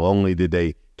 Not only did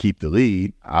they keep the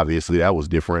lead, obviously that was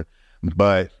different,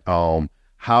 but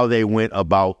how they went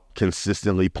about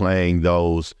consistently playing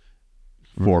those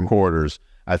 4 quarters,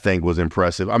 I think, was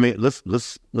impressive. I mean, let's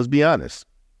be honest.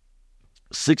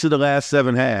 6 of the last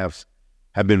 7 halves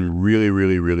have been really,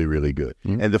 really, really, really good,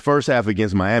 and the first half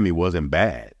against Miami wasn't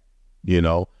bad.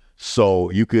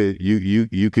 So you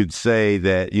could say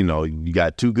that you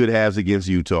got 2 good halves against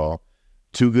Utah,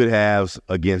 2 good halves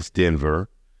against Denver,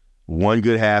 1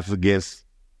 good half against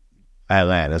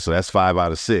Atlanta. So that's 5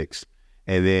 out of 6.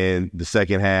 And then the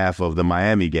second half of the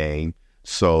Miami game.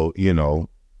 So,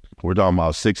 we're talking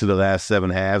about 6 of the last 7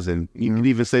 halves. And you can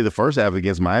even say the first half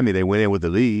against Miami, they went in with the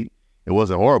lead. It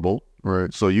wasn't horrible.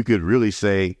 Right. So you could really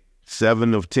say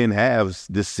 7 of 10 halves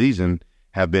this season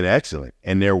have been excellent.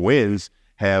 And their wins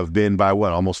have been by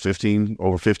almost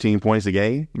over 15 points a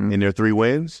game in their 3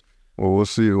 wins. Well, we'll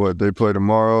see what they play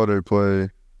tomorrow. They play,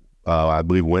 I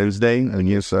believe, Wednesday.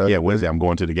 Saturday. Yeah, Wednesday. I'm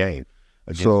going to the game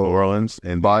against New Orleans.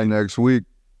 And by next week,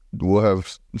 we'll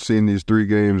have seen these 3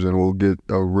 games, and we'll get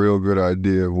a real good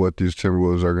idea of what these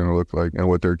Timberwolves are going to look like and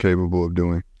what they're capable of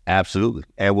doing. Absolutely.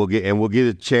 And we'll get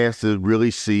a chance to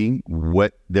really see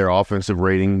what their offensive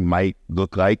rating might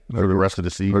look like for the rest of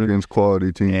the season against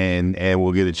quality teams. And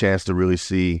we'll get a chance to really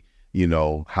see,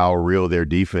 how real their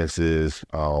defense is,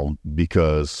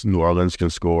 because New Orleans can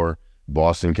score,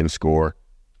 Boston can score,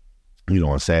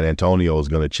 and San Antonio is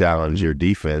going to challenge your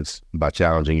defense by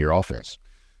challenging your offense.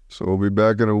 So we'll be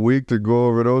back in a week to go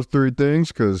over those 3 things,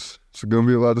 because it's going to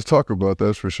be a lot to talk about,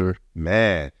 that's for sure.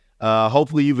 Man.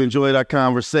 Hopefully you've enjoyed our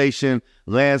conversation.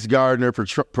 Lance Gardner,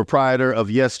 proprietor of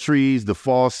Yes Trees. The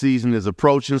fall season is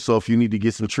approaching, so if you need to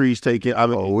get some trees taken.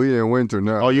 We in winter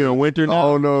now. Oh, you're in winter now?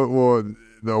 Oh, no. Well,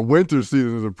 the winter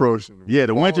season is approaching. Yeah,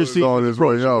 the winter season is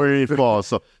approaching. We're in fall.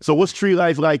 So what's tree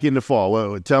life like in the fall?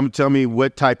 Well, tell me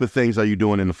what type of things are you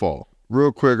doing in the fall?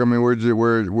 Real quick, I mean,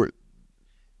 we're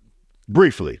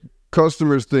briefly.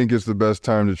 Customers think it's the best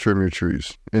time to trim your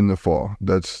trees in the fall.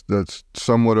 That's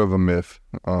somewhat of a myth.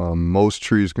 Most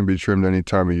trees can be trimmed any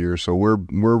time of year, so we're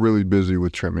really busy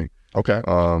with trimming. Okay.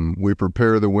 We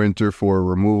prepare the winter for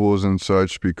removals and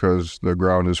such, because the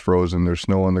ground is frozen. There's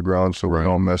snow on the ground, so we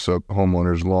don't mess up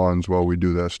homeowners' lawns while we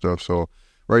do that stuff. So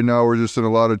right now we're just in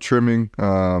a lot of trimming,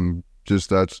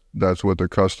 just that's what the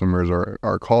customers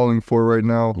are calling for right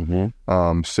now.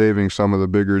 Mm-hmm. Saving some of the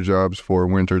bigger jobs for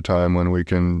winter time when we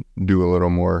can do a little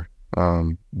more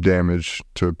damage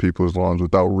to people's lawns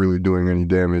without really doing any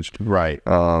damage. Right.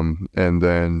 And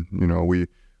then,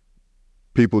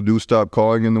 people do stop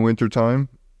calling in the winter time.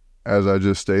 As I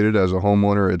just stated, as a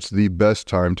homeowner, it's the best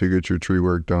time to get your tree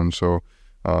work done. So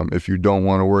if you don't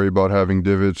want to worry about having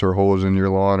divots or holes in your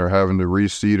lawn or having to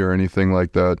reseed or anything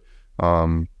like that,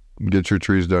 get your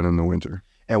trees done in the winter.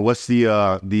 And what's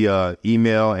the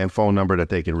email and phone number that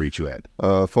they can reach you at?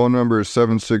 Phone number is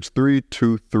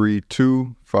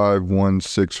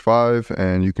 763-232-5165,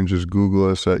 and you can just Google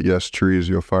us at Yes Trees.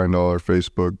 You'll find all our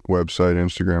Facebook, website,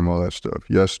 Instagram, all that stuff.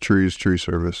 Yes Trees Tree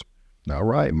Service. All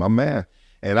right, my man.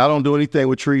 And I don't do anything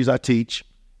with trees. I teach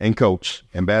and coach,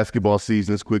 and basketball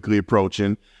season is quickly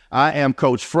approaching. I am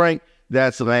Coach Frank.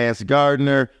 That's Lance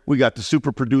Gardner. We got the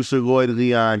super producer, Lloyd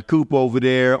Leon Coop, over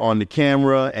there on the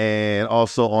camera and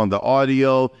also on the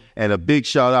audio. And a big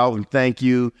shout out and thank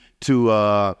you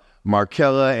to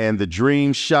Markella and the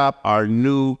Dream Shop, our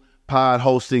new pod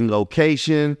hosting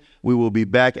location. We will be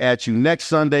back at you next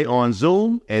Sunday on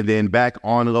Zoom and then back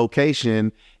on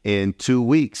location in 2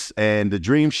 weeks. And the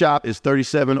Dream Shop is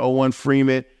 3701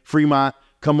 Fremont.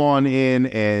 Come on in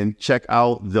and check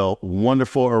out the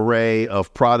wonderful array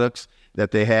of products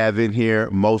that they have in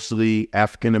here, mostly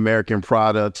African-American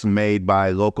products made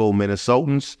by local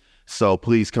Minnesotans. So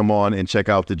please come on and check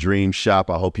out the Dream Shop.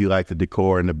 I hope you like the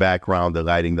decor in the background, the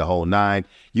lighting, the whole nine.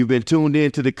 You've been tuned in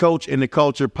to the Coach and the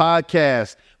Culture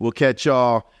podcast. We'll catch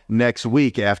y'all next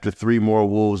week after 3 more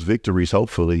Wolves victories,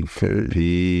 hopefully.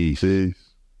 Peace.